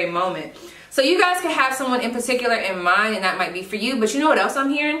this very moment. So you guys can have someone in particular in mind, and that might be for you. But you know what else I'm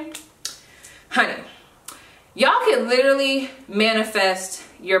hearing? Honey, y'all can literally manifest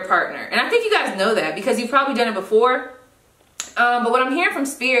your partner. And I think you guys know that because you've probably done it before. But what I'm hearing from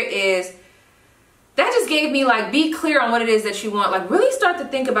Spirit is, that just gave me like, be clear on what it is that you want. Like, really start to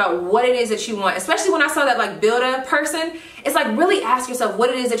think about what it is that you want. Especially when I saw that like builder person, it's like, really ask yourself what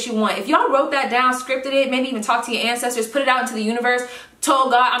it is that you want. If y'all wrote that down, scripted it, maybe even talked to your ancestors, put it out into the universe,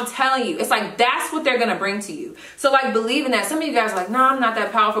 told God, I'm telling you, it's like, that's what they're gonna bring to you. So like, believe in that. Some of you guys are like, no, I'm not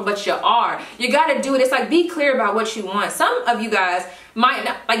that powerful, but you are. You gotta do it. It's like, be clear about what you want. Some of you guys might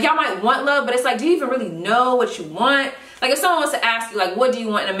not, like, y'all might want love, but it's like, do you even really know what you want? Like, if someone wants to ask you like, what do you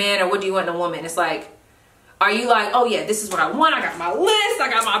want in a man or what do you want in a woman? It's like, are you like, oh yeah, this is what I want, I got my list, I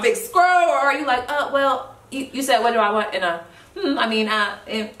got my big scroll? Or are you like, well, you said, what do I want in a,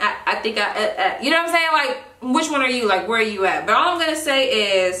 I think you know what I'm saying? Like, which one are you? Like, where are you at? But all I'm going to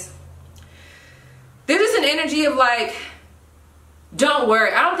say is, there's just an energy of like, don't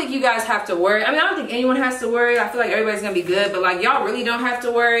worry. I don't think you guys have to worry. I mean, I don't think anyone has to worry. I feel like everybody's going to be good, but like, y'all really don't have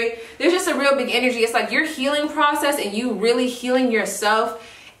to worry. There's just a real big energy. It's like your healing process and you really healing yourself.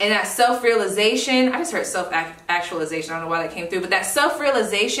 And that self-realization, I just heard self-actualization, I don't know why that came through, but that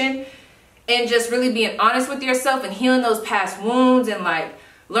self-realization and just really being honest with yourself and healing those past wounds and like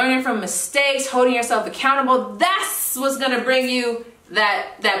learning from mistakes, holding yourself accountable, that's what's gonna bring you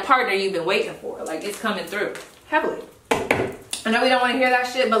that partner you've been waiting for. Like, it's coming through heavily. I know we don't wanna hear that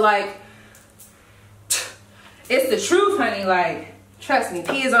shit, but like, it's the truth, honey. Like, trust me,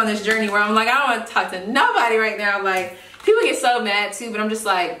 P is on this journey where I'm like, I don't want to talk to nobody right now. Like, people get so mad too, but I'm just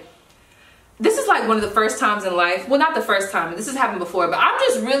like, this is like one of the first times in life. Well, not the first time. This has happened before, but I'm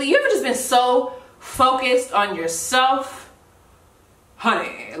just really, you ever just been so focused on yourself?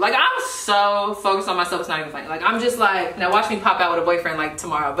 Honey, like I'm so focused on myself, it's not even funny. Like I'm just like, now watch me pop out with a boyfriend like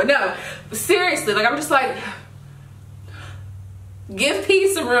tomorrow. But no, seriously, like I'm just like, give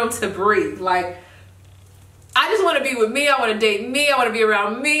P some room to breathe. Like, I just want to be with me. I want to date me. I want to be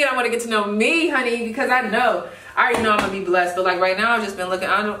around me. I want to get to know me, honey, because I already know I'm going to be blessed. But like right now, I've just been looking,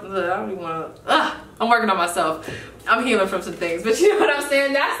 I don't even want to, I'm working on myself. I'm healing from some things. But you know what I'm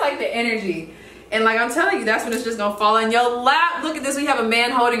saying? That's like the energy. And like I'm telling you, that's when it's just going to fall in your lap. Look at this. We have a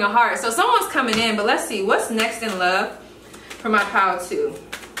man holding a heart. So someone's coming in. But let's see. What's next in love for my pile 2?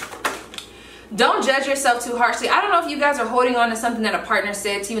 Don't judge yourself too harshly. I don't know if you guys are holding on to something that a partner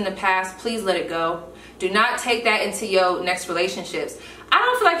said to you in the past. Please let it go. Do not take that into your next relationships. I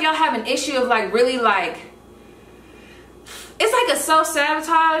don't feel like y'all have an issue of like really like, it's like a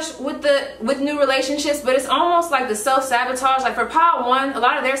self-sabotage with new relationships, but it's almost like the self-sabotage. Like for pile 1, a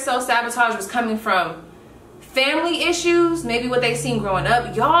lot of their self-sabotage was coming from family issues, maybe what they've seen growing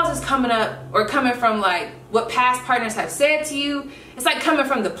up. Y'all's is coming from like what past partners have said to you. It's like coming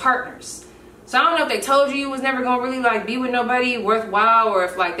from the partners. So I don't know if they told you was never gonna really like be with nobody worthwhile, or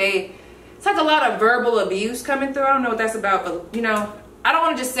if like it's like a lot of verbal abuse coming through. I don't know what that's about, but you know, I don't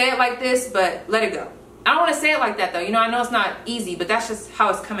want to just say it like this, but let it go. I don't want to say it like that though. You know, I know it's not easy, but that's just how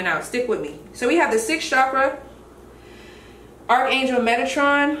it's coming out. Stick with me. So we have the 6th chakra, Archangel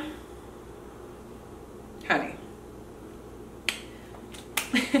Metatron. Honey.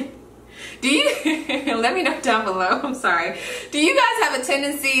 Do you, let me know down below, I'm sorry. Do you guys have a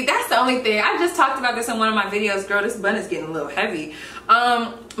tendency, that's the only thing, I just talked about this in one of my videos, girl, this bun is getting a little heavy.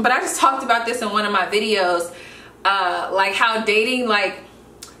 But I just talked about this in one of my videos, like how dating, like,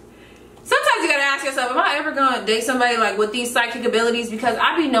 sometimes you gotta ask yourself, am I ever gonna date somebody like with these psychic abilities? Because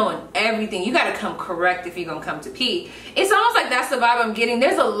I be knowing everything. You gotta come correct if you're gonna come to P. It's almost like that's the vibe I'm getting.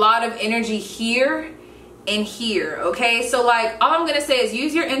 There's a lot of energy here and here, okay? So like, all I'm gonna say is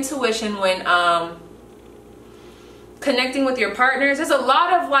use your intuition when connecting with your partners. There's a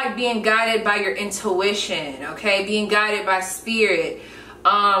lot of like being guided by your intuition, okay? Being guided by spirit.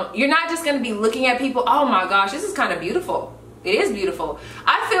 You're not just gonna be looking at people, oh my gosh, this is kind of beautiful. It is beautiful.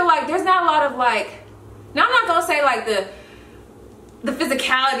 I feel like there's not a lot of like, now I'm not gonna say like the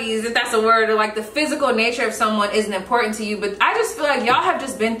physicalities, if that's a word, or like the physical nature of someone isn't important to you, but I just feel like y'all have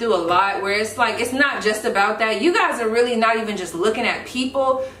just been through a lot where it's like, it's not just about that. You guys are really not even just looking at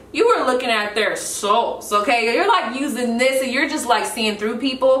people, you were looking at their souls, okay? You're like using this and you're just like seeing through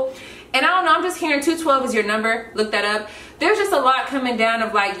people. And I don't know, I'm just hearing 212 is your number, look that up. There's just a lot coming down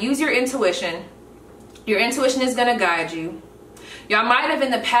of like, use your intuition. Your intuition is gonna guide you. Y'all might have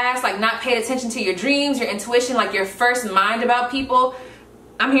in the past like not paid attention to your dreams, your intuition, like your first mind about people.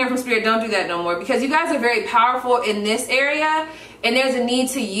 I'm hearing from spirit, don't do that no more, because you guys are very powerful in this area and there's a need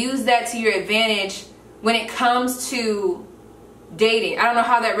to use that to your advantage when it comes to dating. I don't know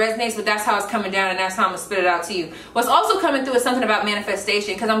how that resonates, but that's how it's coming down and that's how I'm gonna spit it out to you. What's also coming through is something about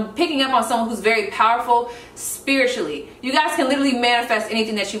manifestation, because I'm picking up on someone who's very powerful spiritually. You guys can literally manifest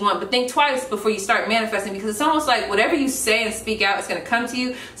anything that you want, but think twice before you start manifesting, because it's almost like whatever you say and speak out is gonna come to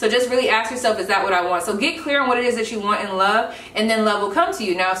you. So just really ask yourself, is that what I want? So get clear on what it is that you want in love, and then love will come to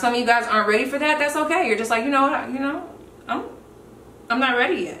you. Now, if some of you guys aren't ready for that, that's okay. You're just like, you know what, I'm not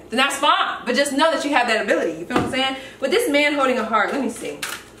ready yet. Then that's fine. But just know that you have that ability. You feel what I'm saying? With this man holding a heart, let me see.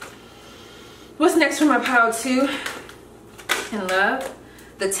 What's next for my pile 2 in love?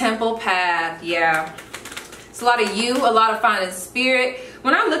 The Temple path. Yeah. It's a lot of you, a lot of finding spirit.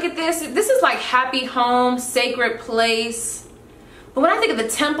 When I look at this is like happy home, sacred place. But when I think of the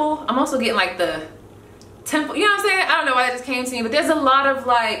temple, I'm also getting like the temple. You know what I'm saying? I don't know why that just came to me, but there's a lot of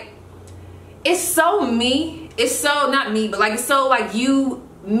like, it's so me. It's so, not me, but like it's so like you,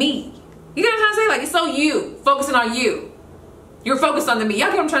 me. You know what I'm trying to say? Like it's so you, focusing on you. You're focused on the me. Y'all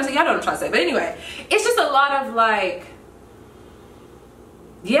get what I'm trying to say? Y'all know what I'm trying to say. But anyway, it's just a lot of like,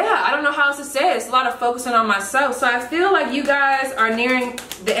 yeah, I don't know how else to say it. It's a lot of focusing on myself. So I feel like you guys are nearing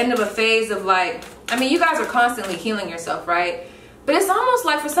the end of a phase of like, I mean, you guys are constantly healing yourself, right? But it's almost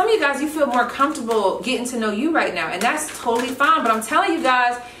like for some of you guys, you feel more comfortable getting to know you right now. And that's totally fine. But I'm telling you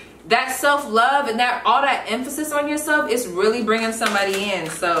guys, that self-love and that all that emphasis on yourself is really bringing somebody in.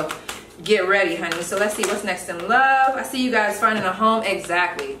 So get ready, honey. So let's see what's next in love. I see you guys finding a home.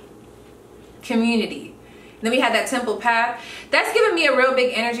 Exactly. Community. And then we had that temple path. That's giving me a real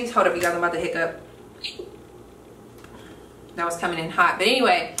big energy. Hold up, you guys, I'm about to hiccup. That was coming in hot. But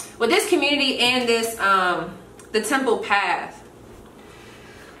anyway, with this community and this the temple path.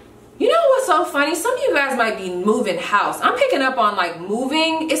 You know what's so funny? Some of you guys might be moving house. I'm picking up on like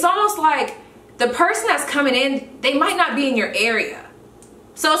moving. It's almost like the person that's coming in, they might not be in your area.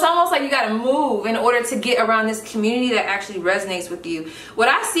 So it's almost like you got to move in order to get around this community that actually resonates with you. What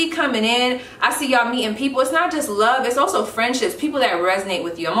I see coming in, I see y'all meeting people. It's not just love, it's also friendships, people that resonate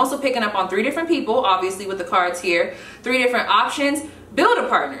with you. I'm also picking up on 3 different people, obviously with the cards here. 3 different options. Builder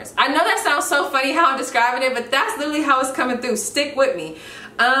partners. I know that sounds so funny how I'm describing it, but that's literally how it's coming through. Stick with me.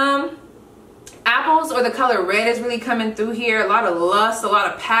 Apples or the color red is really coming through here. A lot of lust, a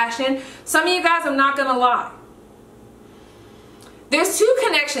lot of passion. Some of you guys, I'm not gonna lie, there's 2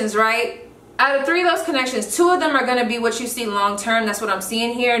 connections, right? Out of 3 of those connections, 2 of them are gonna be what you see long term. That's what I'm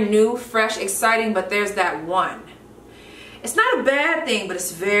seeing here. New, fresh, exciting, but there's that one. It's not a bad thing, but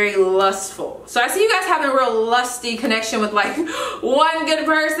it's very lustful. So I see you guys having a real lusty connection with like one good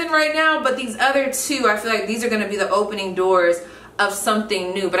person right now, but these other 2, I feel like these are gonna be the opening doors of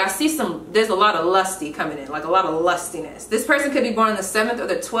something new. But I see there's a lot of lusty coming in, like a lot of lustiness. This person could be born on the 7th or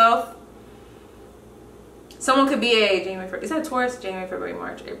the 12th. Someone could be a January, February. Is that a Taurus? January, February,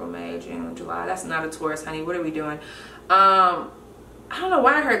 March, April, May, June, July. That's not a Taurus, honey. What are we doing? I don't know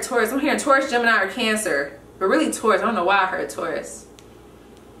why I heard Taurus. I'm hearing Taurus, Gemini, or Cancer. But really Taurus. I don't know why I heard Taurus.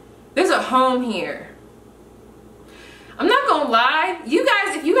 There's a home here. I'm not gonna lie. You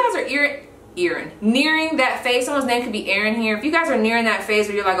guys, if you guys are nearing that phase, someone's name could be Aaron here. If you guys are nearing that phase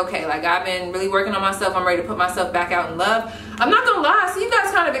where you're like, okay, like I've been really working on myself, I'm ready to put myself back out in love. I'm not gonna lie. I see you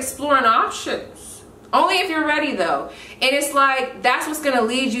guys kind of exploring options. Only if you're ready though. And it's like, that's what's gonna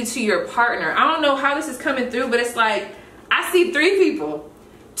lead you to your partner. I don't know how this is coming through, but it's like, I see 3 people.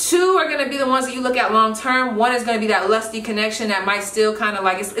 2 are gonna be the ones that you look at long term. 1 is gonna be that lusty connection that might still kind of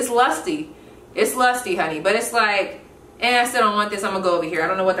like, it's lusty. It's lusty, honey. But it's like, I still don't want this, I'm gonna go over here. I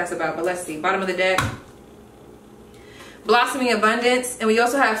don't know what that's about, but let's see. Bottom of the deck. Blossoming abundance. And we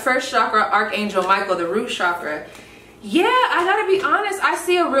also have first chakra, Archangel Michael, the root chakra. Yeah, I gotta be honest, I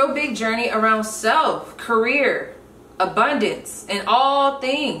see a real big journey around self, career, abundance, and all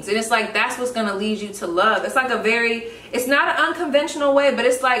things. And it's like, that's what's gonna lead you to love. It's like it's not an unconventional way, but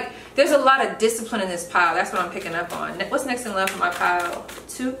it's like, there's a lot of discipline in this pile. That's what I'm picking up on. What's next in love for my pile?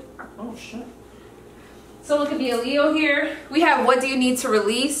 2. Oh, shit. Someone could be a Leo here. We have what do you need to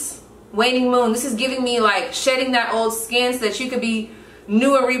release? Waning moon. This is giving me like shedding that old skin so that you could be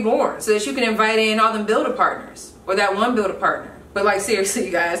new and reborn. So that you can invite in all them builder partners. Or that one builder partner. But like seriously,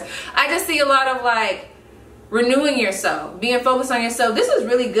 you guys, I just see a lot of like renewing yourself, being focused on yourself. This is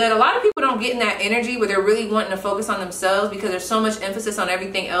really good. A lot of people don't get in that energy where they're really wanting to focus on themselves because there's so much emphasis on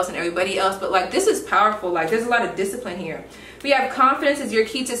everything else and everybody else. But like, this is powerful. Like, there's a lot of discipline here. We have confidence is your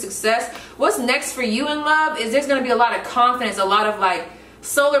key to success. What's next for you in love is there's going to be a lot of confidence, a lot of like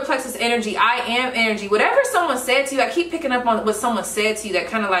solar plexus energy, I am energy. Whatever someone said to you, I keep picking up on what someone said to you that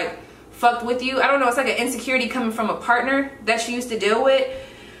kind of like fucked with you. I don't know, it's like an insecurity coming from a partner that you used to deal with.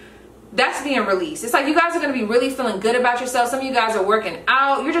 That's being released. It's like you guys are going to be really feeling good about yourself. Some of you guys are working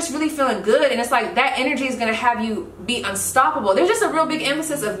out. You're just really feeling good. And it's like that energy is going to have you be unstoppable. There's just a real big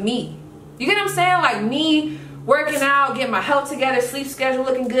emphasis of me. You get what I'm saying? Like me working out, getting my health together, sleep schedule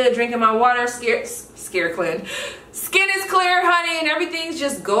looking good, drinking my water, scare cleanse. Skin is clear, honey, and everything's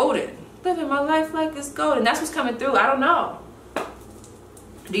just golden. Living my life like it's golden. That's what's coming through. I don't know.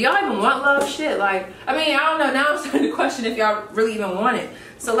 Do y'all even want love? Shit, like, I mean, I don't know. Now I'm starting to question if y'all really even want it.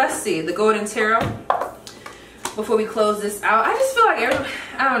 So let's see, the Golden Tarot, before we close this out. I just feel like,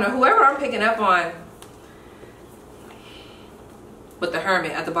 I don't know, whoever I'm picking up on with the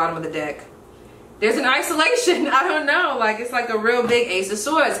Hermit at the bottom of the deck, there's an isolation. I don't know, like it's like a real big Ace of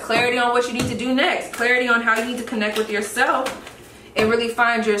Swords. Clarity on what you need to do next. Clarity on how you need to connect with yourself and really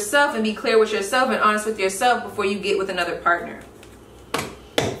find yourself and be clear with yourself and honest with yourself before you get with another partner.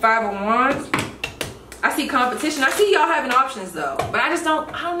 5 of Wands. I see competition. I see y'all having options though, but I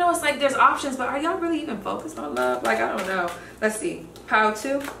don't know. It's like there's options, but are y'all really even focused on love? Like, I don't know. Let's see. Pile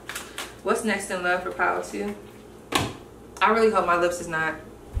 2. What's next in love for Pile 2? I really hope my lips is not.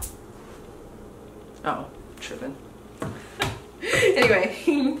 Oh, tripping.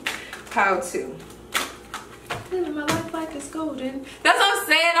 Anyway, Pile 2. Living my life like it's golden. That's what I'm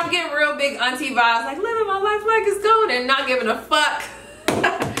saying. I'm getting real big auntie vibes. Like, living my life like it's golden. Not giving a fuck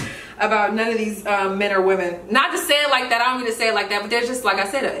about none of these men or women. Not to say it like that, I don't mean to say it like that, but there's just, like I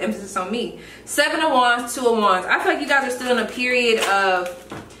said, an emphasis on me. 7 of Wands, 2 of Wands. I feel like you guys are still in a period of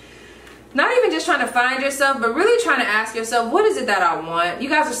not even just trying to find yourself, but really trying to ask yourself, what is it that I want? You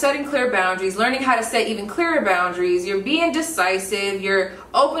guys are setting clear boundaries, learning how to set even clearer boundaries. You're being decisive. You're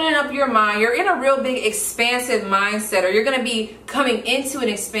opening up your mind. You're in a real big expansive mindset, or you're going to be coming into an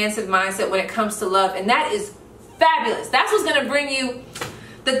expansive mindset when it comes to love. And that is fabulous. That's what's gonna bring you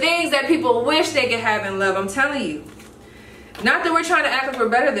the things that people wish they could have in love. I'm telling you. Not that we're trying to act like we're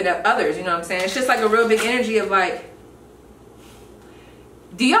better than others, you know what I'm saying? It's just like a real big energy of like,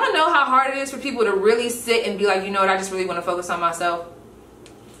 do y'all know how hard it is for people to really sit and be like, you know what, I just really want to focus on myself?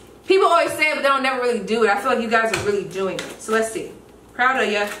 People always say it, but they don't never really do it. I feel like you guys are really doing it. So let's see. Proud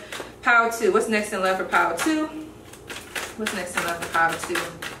of ya. Power 2. What's next in love for power 2? What's next in love for power 2?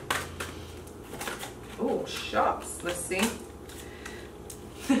 Oh, shucks. Let's see.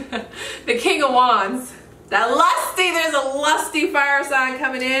 The King of Wands. That lusty, there's a lusty fire sign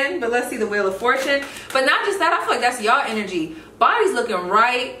coming in. But let's see the Wheel of Fortune. But not just that, I feel like that's y'all energy. Body's looking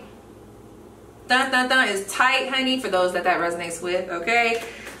right. Dun, dun, dun is tight, honey, for those that resonates with, okay?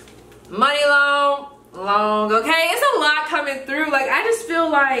 Money long, okay? It's a lot coming through. Like, I just feel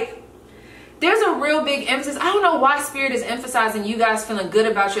like there's a real big emphasis. I don't know why Spirit is emphasizing you guys feeling good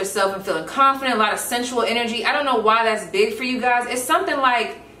about yourself and feeling confident, a lot of sensual energy. I don't know why that's big for you guys. It's something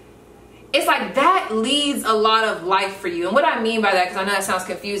like, it's like that leads a lot of life for you. And what I mean by that, because I know that sounds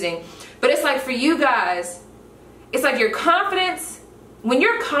confusing, but it's like for you guys, it's like your confidence. When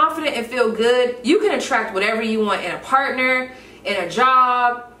you're confident and feel good, you can attract whatever you want in a partner, in a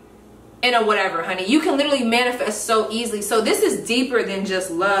job, in a whatever, honey. You can literally manifest so easily. So this is deeper than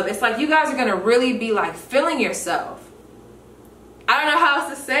just love. It's like you guys are going to really be like feeling yourself. I don't know how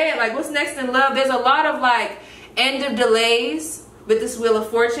else to say it. Like, what's next in love? There's a lot of like end of delays with this Wheel of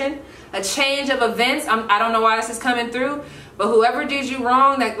Fortune. A change of events. I don't know why this is coming through, but whoever did you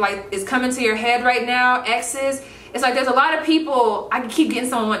wrong that like is coming to your head right now, exes, it's like there's a lot of people. I keep getting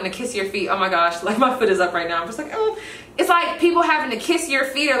someone wanting to kiss your feet. Oh my gosh, like my foot is up right now. I'm just like, oh. It's like people having to kiss your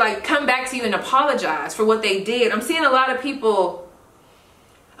feet or like come back to you and apologize for what they did. I'm seeing a lot of people,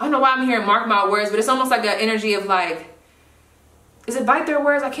 I don't know why I'm hearing mark my words, but it's almost like an energy of like, is it bite their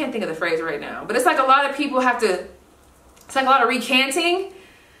words? I can't think of the phrase right now, but it's like a lot of people have to, it's like a lot of recanting.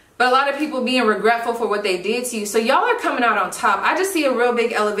 But a lot of people being regretful for what they did to you. So y'all are coming out on top. I just see a real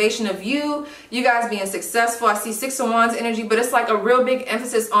big elevation of you guys being successful. I see 6 of Wands energy, but it's like a real big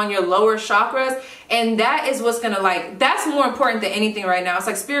emphasis on your lower chakras. And that is what's gonna like, that's more important than anything right now. It's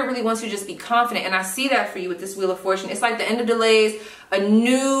like Spirit really wants you to just be confident. And I see that for you with this Wheel of Fortune. It's like the end of delays, a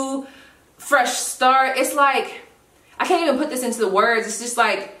new, fresh start. It's like, I can't even put this into the words. It's just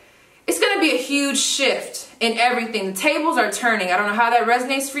like, it's going to be a huge shift in everything. The tables are turning. I don't know how that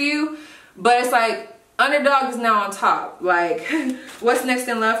resonates for you, but it's like underdog is now on top. Like, what's next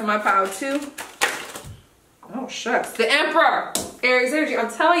in love for my power 2? Oh, shucks. The Emperor. Aries energy.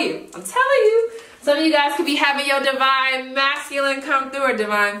 I'm telling you. Some of you guys could be having your divine masculine come through or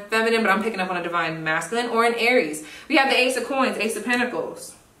divine feminine, but I'm picking up on a divine masculine or an Aries. We have the Ace of Coins, Ace of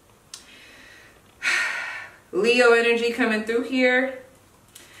Pentacles. Leo energy coming through here.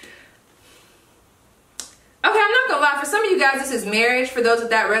 Okay, I'm not gonna lie, for some of you guys, this is marriage. For those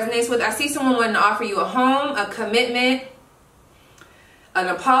that resonates with, I see someone wanting to offer you a home, a commitment, an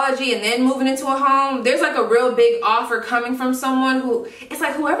apology, and then moving into a home. There's like a real big offer coming from someone who, it's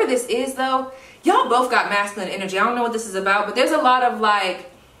like whoever this is though, y'all both got masculine energy. I don't know what this is about, but there's a lot of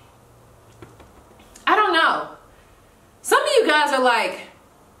like, I don't know. Some of you guys are like,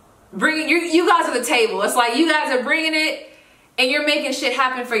 bringing, you guys are the table. It's like you guys are bringing it, and you're making shit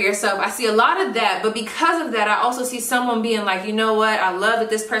happen for yourself. I see a lot of that, but because of that, I also see someone being like, you know what? I love that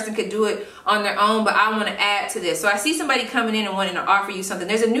this person could do it on their own, but I want to add to this. So I see somebody coming in and wanting to offer you something.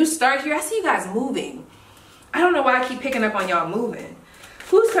 There's a new start here. I see you guys moving. I don't know why I keep picking up on y'all moving.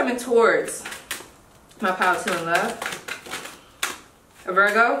 Who's coming towards my power 2 in love? A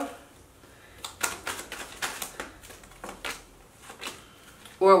Virgo?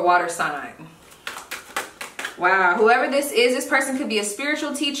 Or a water sign? Wow, whoever this is, this person could be a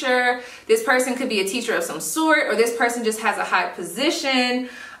spiritual teacher, this person could be a teacher of some sort, or this person just has a high position.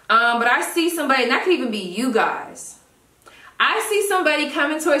 But I see somebody, and that could even be you guys. I see somebody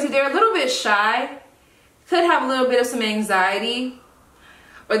coming towards you. They're a little bit shy, could have a little bit of some anxiety,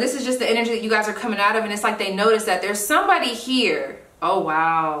 or this is just the energy that you guys are coming out of, and it's like they notice that there's somebody here. Oh,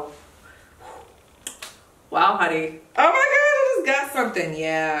 wow. Wow, honey. Oh my God, I just got something.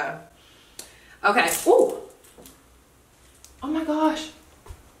 Yeah. Okay. Ooh. Oh my gosh.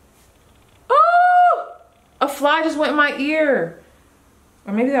 Oh! A fly just went in my ear.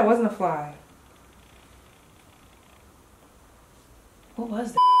 Or maybe that wasn't a fly. What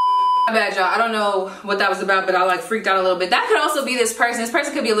was that? My bad, y'all. I don't know what that was about, but I like freaked out a little bit. That could also be this person. This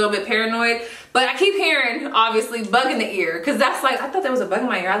person could be a little bit paranoid, but I keep hearing, obviously, bug in the ear. Because that's like, I thought there was a bug in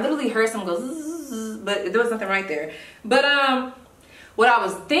my ear. I literally heard someone go zzz, but there was nothing right there. But what I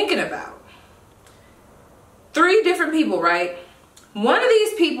was thinking about, 3 different people, right? One of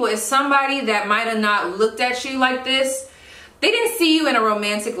these people is somebody that might have not looked at you like this. They didn't see you in a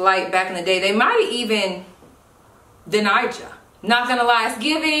romantic light back in the day. They might have even denied you. Not gonna lie, it's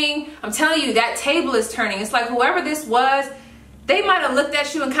giving. I'm telling you, that table is turning. It's like whoever this was, they might have looked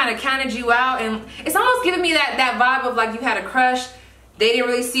at you and kind of counted you out. And it's almost giving me that vibe of like you had a crush. They didn't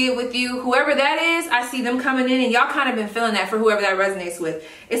really see it with you. Whoever that is, I see them coming in, and y'all kind of been feeling that for whoever that resonates with.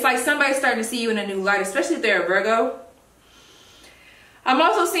 It's like somebody's starting to see you in a new light, especially if they're a Virgo. I'm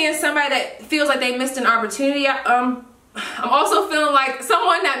also seeing somebody that feels like they missed an opportunity. I'm also feeling like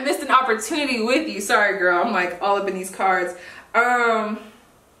someone that missed an opportunity with you. Sorry, girl. I'm like all up in these cards.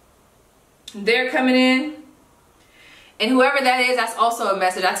 They're coming in. And whoever that is, that's also a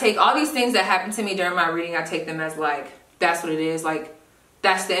message. I take all these things that happen to me during my reading, I take them as like, that's what it is. Like,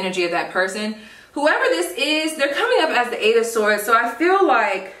 that's the energy of that person. Whoever this is, they're coming up as the 8 of Swords. So I feel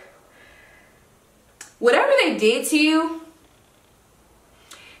like whatever they did to you,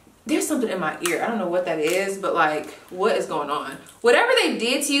 there's something in my ear. I don't know what that is, but like, what is going on? Whatever they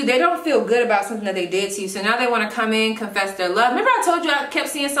did to you, they don't feel good about something that they did to you. So now they want to come in, confess their love. Remember I told you I kept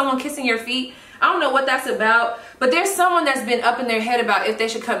seeing someone kissing your feet? I don't know what that's about, but there's someone that's been up in their head about if they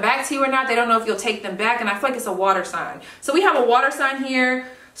should come back to you or not. They don't know if you'll take them back, and I feel like it's a water sign. So we have a water sign here,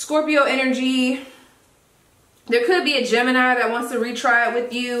 Scorpio energy. There could be a Gemini that wants to retry it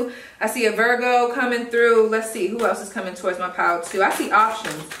with you. I see a Virgo coming through. Let's see, who else is coming towards my pile too? I see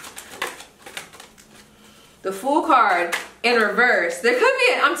options. The Fool card in reverse. There could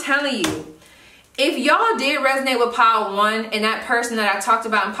be, I'm telling you, if y'all did resonate with pile 1 and that person that I talked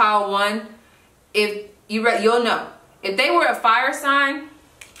about in pile 1, if you you'll know. If they were a fire sign,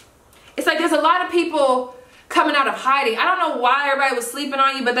 it's like there's a lot of people coming out of hiding. I don't know why everybody was sleeping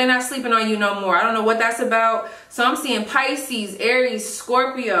on you, but they're not sleeping on you no more. I don't know what that's about. So I'm seeing Pisces, Aries,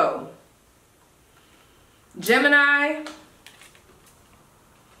 Scorpio, Gemini.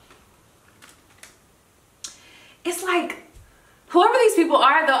 It's like whoever these people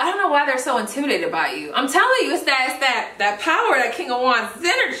are, though, I don't know why they're so intimidated by you. I'm telling you, it's that power, that King of Wands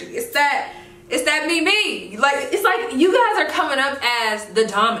energy. It's that me. Like, it's like you guys are coming up as the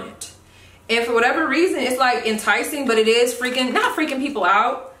dominant. And for whatever reason, it's like enticing, but it is not freaking people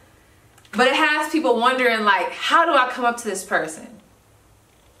out. But it has people wondering, like, how do I come up to this person?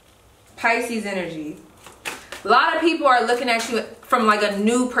 Pisces energy. A lot of people are looking at you from like a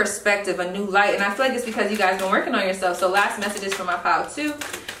new perspective, a new light. And I feel like it's because you guys been working on yourself. So last messages from my pile 2.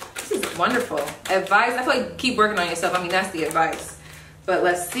 This is wonderful. Advice. I feel like keep working on yourself. I mean, that's the advice. But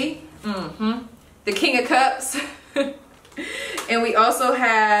let's see. The King of Cups. And we also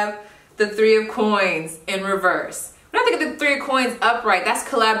have the 3 of Coins in reverse. When I think of the 3 of Coins upright, that's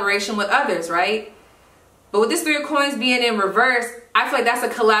collaboration with others, right? But with this 3 of Coins being in reverse, I feel like that's a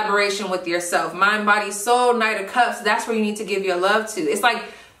collaboration with yourself. Mind, body, soul, Knight of Cups. That's where you need to give your love to. It's like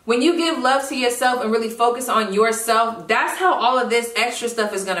when you give love to yourself and really focus on yourself, that's how all of this extra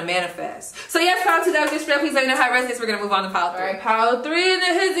stuff is going to manifest. So yes, pile 2, that was your spread. Please let me know how it resonates. We're going to move on to pile 3. All right, pile 3 in the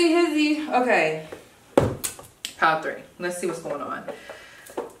hizzy. Okay. Pile 3. Let's see what's going on.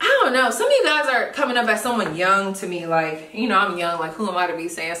 I don't know. Some of you guys are coming up as someone young to me. Like, you know, I'm young. Like, who am I to be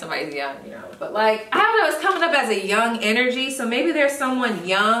saying somebody's young, you know? But like, I don't know. It's coming up as a young energy. So maybe there's someone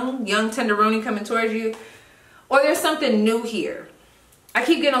young tenderoni coming towards you. Or there's something new here. I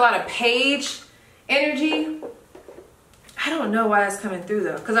keep getting a lot of page energy. I don't know why that's coming through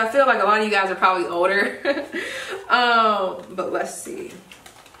though. Because I feel like a lot of you guys are probably older. But let's see.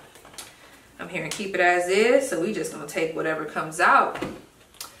 I'm hearing keep it as is. So we just going to take whatever comes out.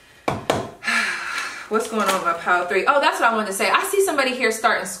 What's going on with my pile 3? Oh, that's what I wanted to say. I see somebody here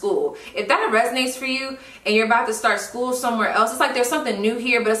starting school. If that resonates for you and you're about to start school somewhere else, it's like there's something new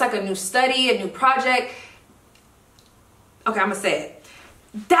here, but it's like a new study, a new project. Okay, I'm going to say it.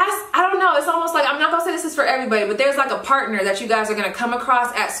 I don't know. It's almost like, I'm not going to say this is for everybody, but there's like a partner that you guys are going to come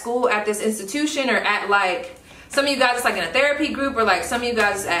across at school, at this institution, or at like, some of you guys it's like in a therapy group, or like some of you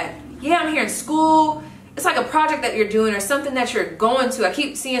guys at, yeah, I'm here in school. It's like a project that you're doing or something that you're going to. I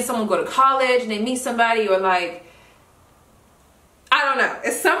keep seeing someone go to college and they meet somebody, or like, I don't know.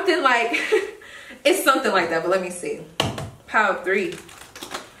 It's something like, it's something like that. But let me see. Pile 3.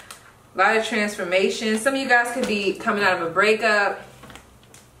 A lot of transformation. Some of you guys could be coming out of a breakup.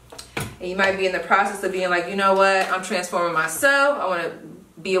 And you might be in the process of being like, you know what? I'm transforming myself. I want to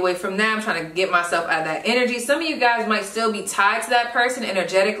be away from that. I'm trying to get myself out of that energy. Some of you guys might still be tied to that person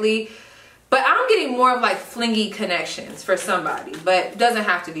energetically. But I'm getting more of like flingy connections for somebody, but it doesn't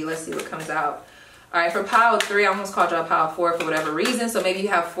have to be. Let's see what comes out. All right, for pile 3, I almost called y'all pile 4 for whatever reason. So maybe you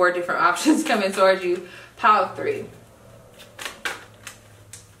have 4 different options coming towards you. Pile 3.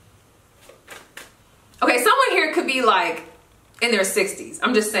 Okay, someone here could be like in their 60s.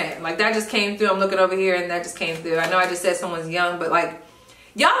 I'm just saying, like, that just came through. I'm looking over here and that just came through. I know I just said someone's young, but like,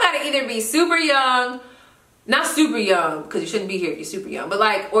 y'all gotta either be super young, not super young, because you shouldn't be here if you're super young, but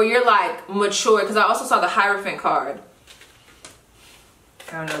like, or you're like mature, because I also saw the Hierophant card.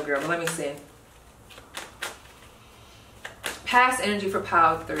 I don't know, girl, but let me see. Past energy for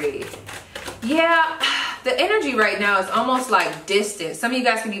pile 3. Yeah, the energy right now is almost like distant. Some of you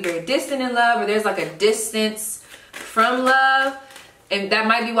guys can be very distant in love, or there's like a distance from love. And that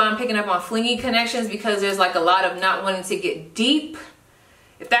might be why I'm picking up on flingy connections, because there's like a lot of not wanting to get deep.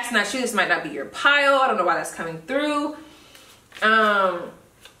 If that's not you, this might not be your pile. I don't know why that's coming through.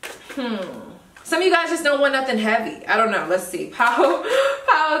 Some of you guys just don't want nothing heavy. I don't know. Let's see.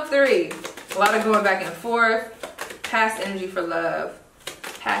 Pile 3. A lot of going back and forth. Past energy for love.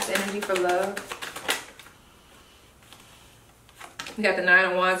 Past energy for love. You got the 9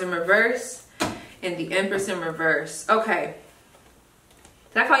 of Wands in reverse and the Empress in reverse. Okay.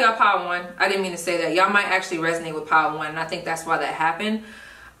 Did I call y'all pile 1? I didn't mean to say that. Y'all might actually resonate with pile 1, and I think that's why that happened.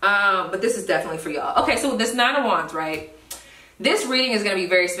 But this is definitely for y'all. Okay, so this 9 of Wands, right? This reading is going to be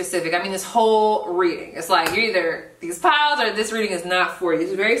very specific. I mean, this whole reading. It's like you're either these piles or this reading is not for you.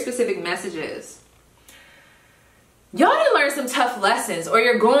 It's very specific messages. Y'all need to learn some tough lessons, or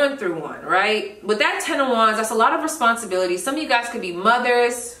you're going through one, right? With that 10 of Wands, that's a lot of responsibility. Some of you guys could be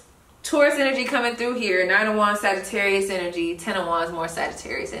mothers. Taurus energy coming through here. 9 of Wands, Sagittarius energy. 10 of Wands, more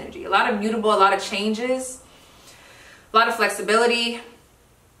Sagittarius energy. A lot of mutable, a lot of changes. A lot of flexibility.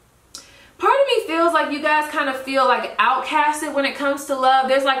 Part of me feels like you guys kind of feel like outcasted when it comes to love.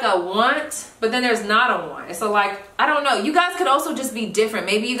 There's like a want, but then there's not a want. So like, I don't know. You guys could also just be different.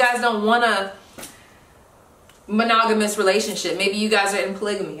 Maybe you guys don't want a monogamous relationship. Maybe you guys are in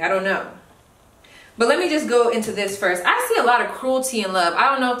polygamy. I don't know. But let me just go into this first. I see a lot of cruelty in love. I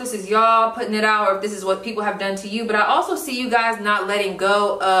don't know if this is y'all putting it out or if this is what people have done to you, but I also see you guys not letting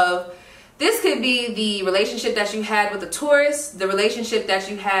go of. This could be the relationship that you had with a Taurus, the relationship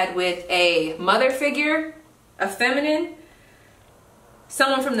that you had with a mother figure, a feminine,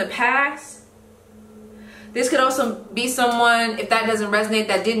 someone from the past. This could also be someone, if that doesn't resonate,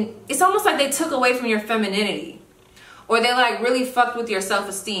 that didn't, it's almost like they took away from your femininity. Or they like really fucked with your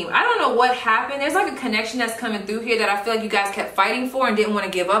self-esteem. I don't know what happened. There's like a connection that's coming through here that I feel like you guys kept fighting for and didn't want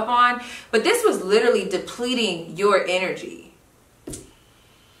to give up on. But this was literally depleting your energy.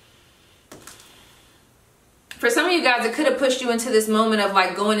 For some of you guys, it could have pushed you into this moment of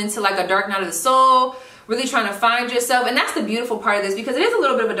like going into like a dark night of the soul, really trying to find yourself. And that's the beautiful part of this, because it is a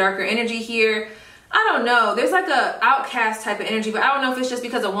little bit of a darker energy here. I don't know. There's like a outcast type of energy, but I don't know if it's just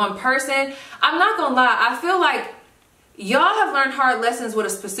because of one person. I'm not gonna lie. I feel like y'all have learned hard lessons with a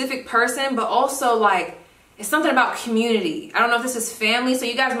specific person, but also like it's something about community. I don't know if this is family, so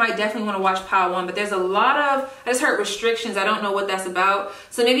you guys might definitely want to watch pile 1, but there's a lot of, I just heard restrictions. I don't know what that's about.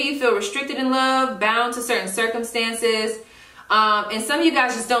 So maybe you feel restricted in love, bound to certain circumstances. And some of you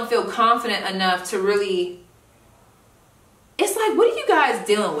guys just don't feel confident enough to really, it's like, what are you guys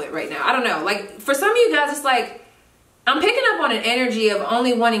dealing with right now? I don't know. Like for some of you guys, it's like, I'm picking up on an energy of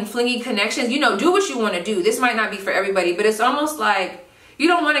only wanting flingy connections. You know, do what you want to do. This might not be for everybody, but it's almost like you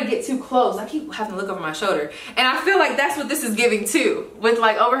don't want to get too close. I keep having to look over my shoulder. And I feel like that's what this is giving too. With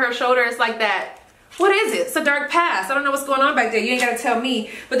like over her shoulder, it's like that. What is it? It's a dark past. I don't know what's going on back there. You ain't got to tell me.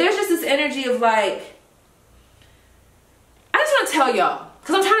 But there's just this energy of like, I just want to tell y'all,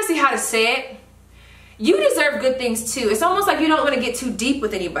 because I'm trying to see how to say it. You deserve good things too. It's almost like you don't want to get too deep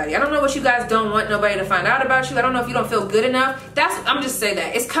with anybody. I don't know what you guys don't want nobody to find out about you. I don't know if you don't feel good enough. I'm just saying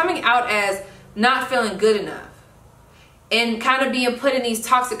that. It's coming out as not feeling good enough. And kind of being put in these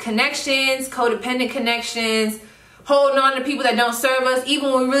toxic connections, codependent connections, holding on to people that don't serve us.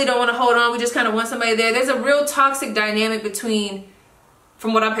 Even when we really don't want to hold on, we just kind of want somebody there. There's a real toxic dynamic between,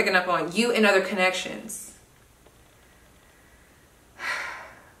 from what I'm picking up on, you and other connections.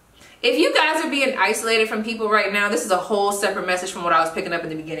 If you guys are being isolated from people right now, this is a whole separate message from what I was picking up in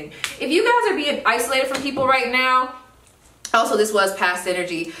the beginning. If you guys are being isolated from people right now, also this was past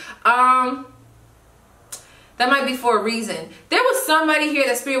energy, that might be for a reason. There was somebody here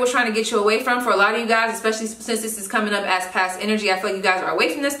that Spirit was trying to get you away from. For a lot of you guys, especially since this is coming up as past energy, I feel like you guys are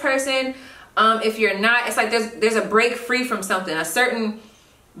away from this person. If you're not, it's like there's a break free from something, a certain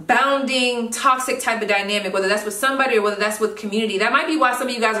bounding, toxic type of dynamic, whether that's with somebody or whether that's with community. That might be why some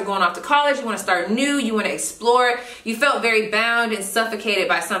of you guys are going off to college. You want to start new. You want to explore. You felt very bound and suffocated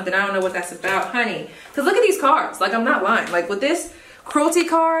by something. I don't know what that's about, honey. Because look at these cards. Like, I'm not lying. Like, with this cruelty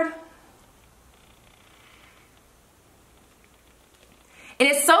card, and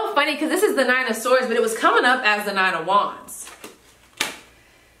it's so funny because this is the 9 of Swords, but it was coming up as the 9 of Wands.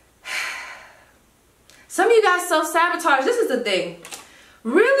 Some of you guys self-sabotage. This is the thing.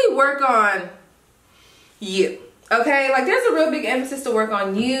 Really work on you. Okay, like there's a real big emphasis to work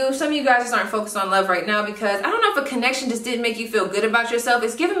on you. Some of you guys just aren't focused on love right now because I don't know if a connection just didn't make you feel good about yourself.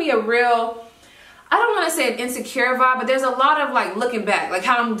 It's giving me a real, I don't want to say an insecure vibe, but there's a lot of like looking back, like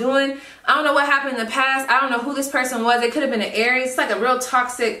how I'm doing. I don't know what happened in the past. I don't know who this person was. It could have been an Aries. It's like a real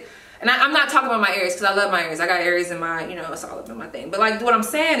toxic, and I'm not talking about my Aries because I love my Aries. I got Aries in my, you know, it's all up in my thing. But like what I'm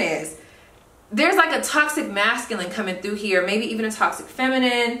saying is there's like a toxic masculine coming through here, maybe even a toxic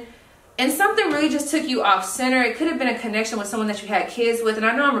feminine. And something really just took you off center. It could have been a connection with someone that you had kids with. And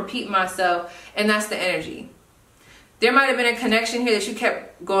I know I'm repeating myself, and that's the energy. There might have been a connection here that you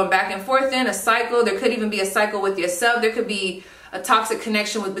kept going back and forth in, a cycle. There could even be a cycle with yourself. There could be a toxic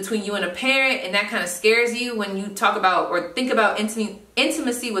connection between you and a parent, and that kind of scares you when you talk about or think about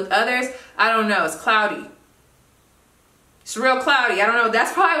intimacy with others. I don't know. It's cloudy. It's real cloudy. I don't know.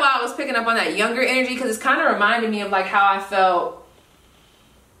 That's probably why I was picking up on that younger energy, because it's kind of reminded me of like how I felt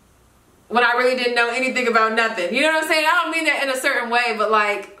when I really didn't know anything about nothing. You know what I'm saying? I don't mean that in a certain way, but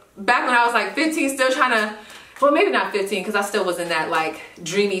like back when I was like 15, still trying to, well, maybe not 15 because I still was in that like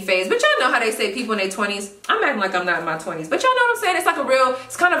dreamy phase. But y'all know how they say people in their 20s. I'm acting like I'm not in my 20s. But y'all know what I'm saying? It's like a real,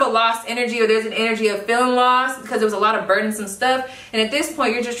 it's kind of a lost energy, or there's an energy of feeling lost because there was a lot of burdensome stuff. And at this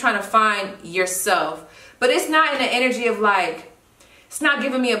point, you're just trying to find yourself. But it's not in the energy of like, it's not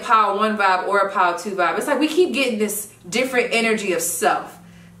giving me a power 1 vibe or a power 2 vibe. It's like we keep getting this different energy of self.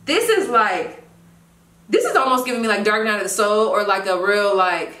 This is like, this is almost giving me like Dark Night of the Soul, or like a real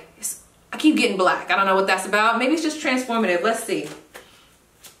like, I keep getting black. I don't know what that's about. Maybe it's just transformative. Let's see.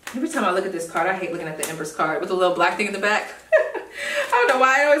 Every time I look at this card, I hate looking at the Empress card with the little black thing in the back. I don't know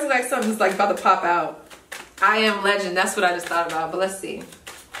why. I always look like something's like about to pop out. I am legend. That's what I just thought about. But let's see.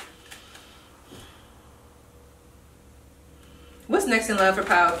 What's next in love for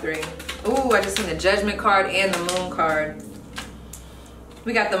Power 3? Ooh, I just seen the Judgment card and the Moon card.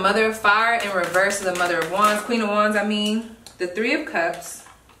 We got the Mother of Fire in reverse of the Mother of Wands, Queen of Wands, I mean. The 3 of Cups.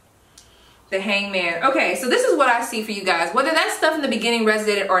 The Hangman. Okay, so this is what I see for you guys. Whether that stuff in the beginning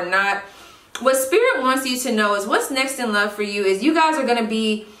resonated or not, what Spirit wants you to know is what's next in love for you is you guys are going to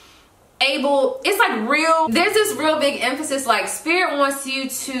be able, it's like real, there's this real big emphasis, like Spirit wants you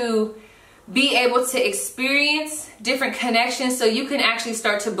to be able to experience different connections so you can actually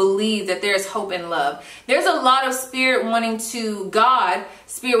start to believe that there's hope and love. There's a lot of Spirit wanting to, God,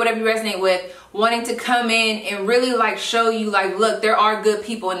 Spirit, whatever you resonate with, wanting to come in and really like show you like, look, there are good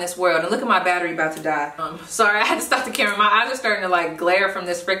people in this world. And look at my battery about to die. Sorry, I had to stop the camera. My eyes are starting to like glare from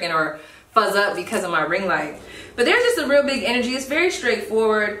this freaking or fuzz up because of my ring light. But there's just a real big energy. It's very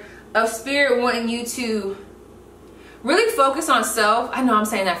straightforward of Spirit wanting you to really focus on self. I know I'm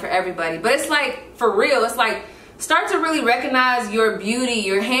saying that for everybody, but it's like for real. It's like start to really recognize your beauty,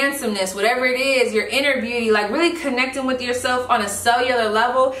 your handsomeness, whatever it is, your inner beauty, like really connecting with yourself on a cellular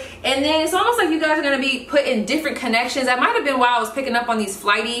level. And then it's almost like you guys are going to be put in different connections. That might have been why I was picking up on these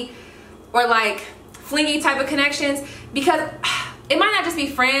flighty or like flingy type of connections, because it might not just be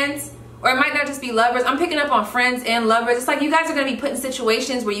friends or it might not just be lovers. I'm picking up on friends and lovers. It's like you guys are going to be put in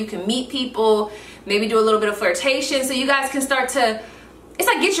situations where you can meet people, maybe do a little bit of flirtation, so you guys can start to, it's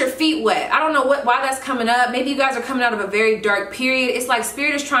like get your feet wet. I don't know why that's coming up. Maybe you guys are coming out of a very dark period. It's like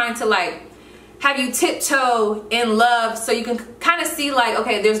Spirit is trying to like have you tiptoe in love so you can kind of see like,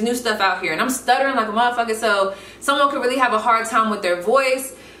 okay, there's new stuff out here. And I'm stuttering like a motherfucker, so someone could really have a hard time with their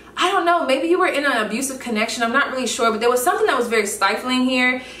voice. I don't know, maybe you were in an abusive connection. I'm not really sure, but there was something that was very stifling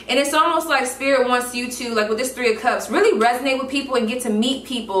here. And it's almost like Spirit wants you to, like with this 3 of Cups, really resonate with people and get to meet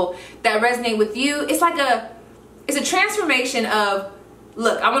people that resonate with you. It's like it's a transformation of,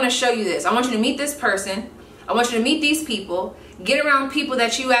 look, I want to show you this. I want you to meet this person. I want you to meet these people. Get around people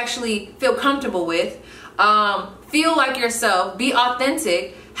that you actually feel comfortable with. Feel like yourself. Be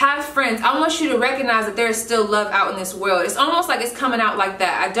authentic. Have friends. I want you to recognize that there is still love out in this world. It's almost like it's coming out like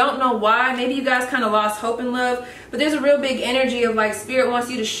that. I don't know why. Maybe you guys kind of lost hope in love, but there's a real big energy of like Spirit wants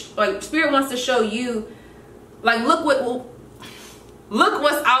you to like Spirit wants to show you like look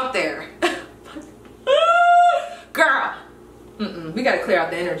what's out there. Girl. We got to clear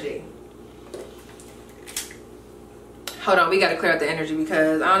out the energy. Hold on, we got to clear out the energy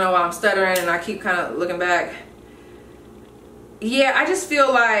because I don't know why I'm stuttering and I keep kind of looking back. Yeah, I just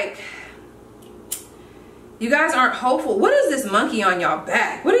feel like you guys aren't hopeful. What is this monkey on y'all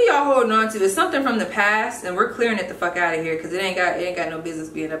back? What are y'all holding on to? It's something from the past, and we're clearing it the fuck out of here because it ain't got no business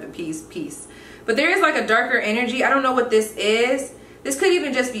being up in peace. But there is like a darker energy. I don't know what this is. This could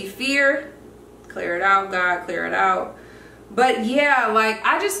even just be fear. Clear it out, God, clear it out. But yeah, like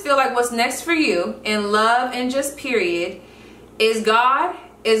I just feel like what's next for you in love and just period is God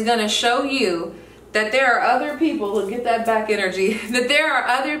is gonna show you that there are other people who get that back energy, that there are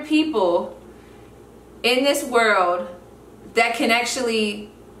other people in this world that can actually,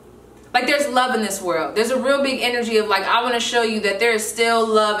 like, there's love in this world. There's a real big energy of like, I want to show you that there is still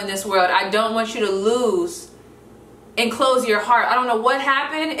love in this world. I don't want you to lose and close your heart. I don't know what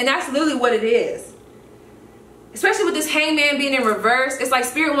happened, and that's literally what it is. Especially with this hangman being in reverse, it's like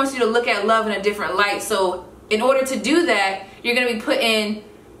Spirit wants you to look at love in a different light. So in order to do that, you're going to be put in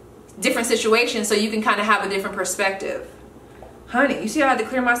different situations so you can kind of have a different perspective. Honey, you see how I had to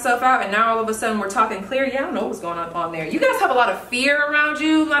clear myself out, and now all of a sudden we're talking clear? Yeah, I don't know what's going on there. You guys have a lot of fear around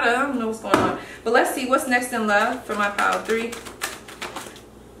you. I don't know what's going on. But let's see what's next in love for my pile of 3.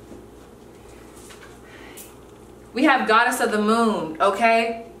 We have Goddess of the Moon,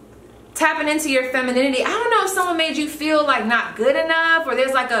 okay? Tapping into your femininity. I don't know if someone made you feel like not good enough, or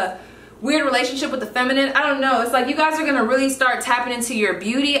there's like a weird relationship with the feminine. I don't know. It's like you guys are going to really start tapping into your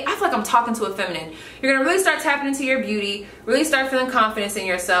beauty. I feel like I'm talking to a feminine. You're going to really start tapping into your beauty, really start feeling confidence in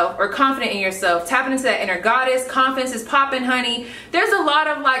yourself, or confident in yourself, tapping into that inner goddess. Confidence is popping, honey. There's a lot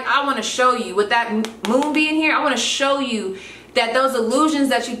of like, I want to show you with that moon being here. I want to show you that those illusions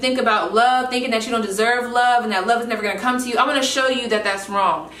that you think about love, thinking that you don't deserve love and that love is never going to come to you, I want to show you that that's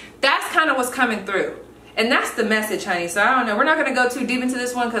wrong. That's kind of what's coming through. And that's the message, honey. So I don't know. We're not going to go too deep into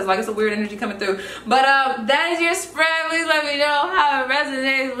this one because like it's a weird energy coming through. But that is your spread. Please let me know how it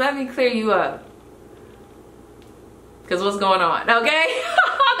resonates. Let me clear you up. Because what's going on? Okay?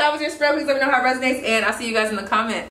 That was your spread. Please let me know how it resonates. And I'll see you guys in the comments.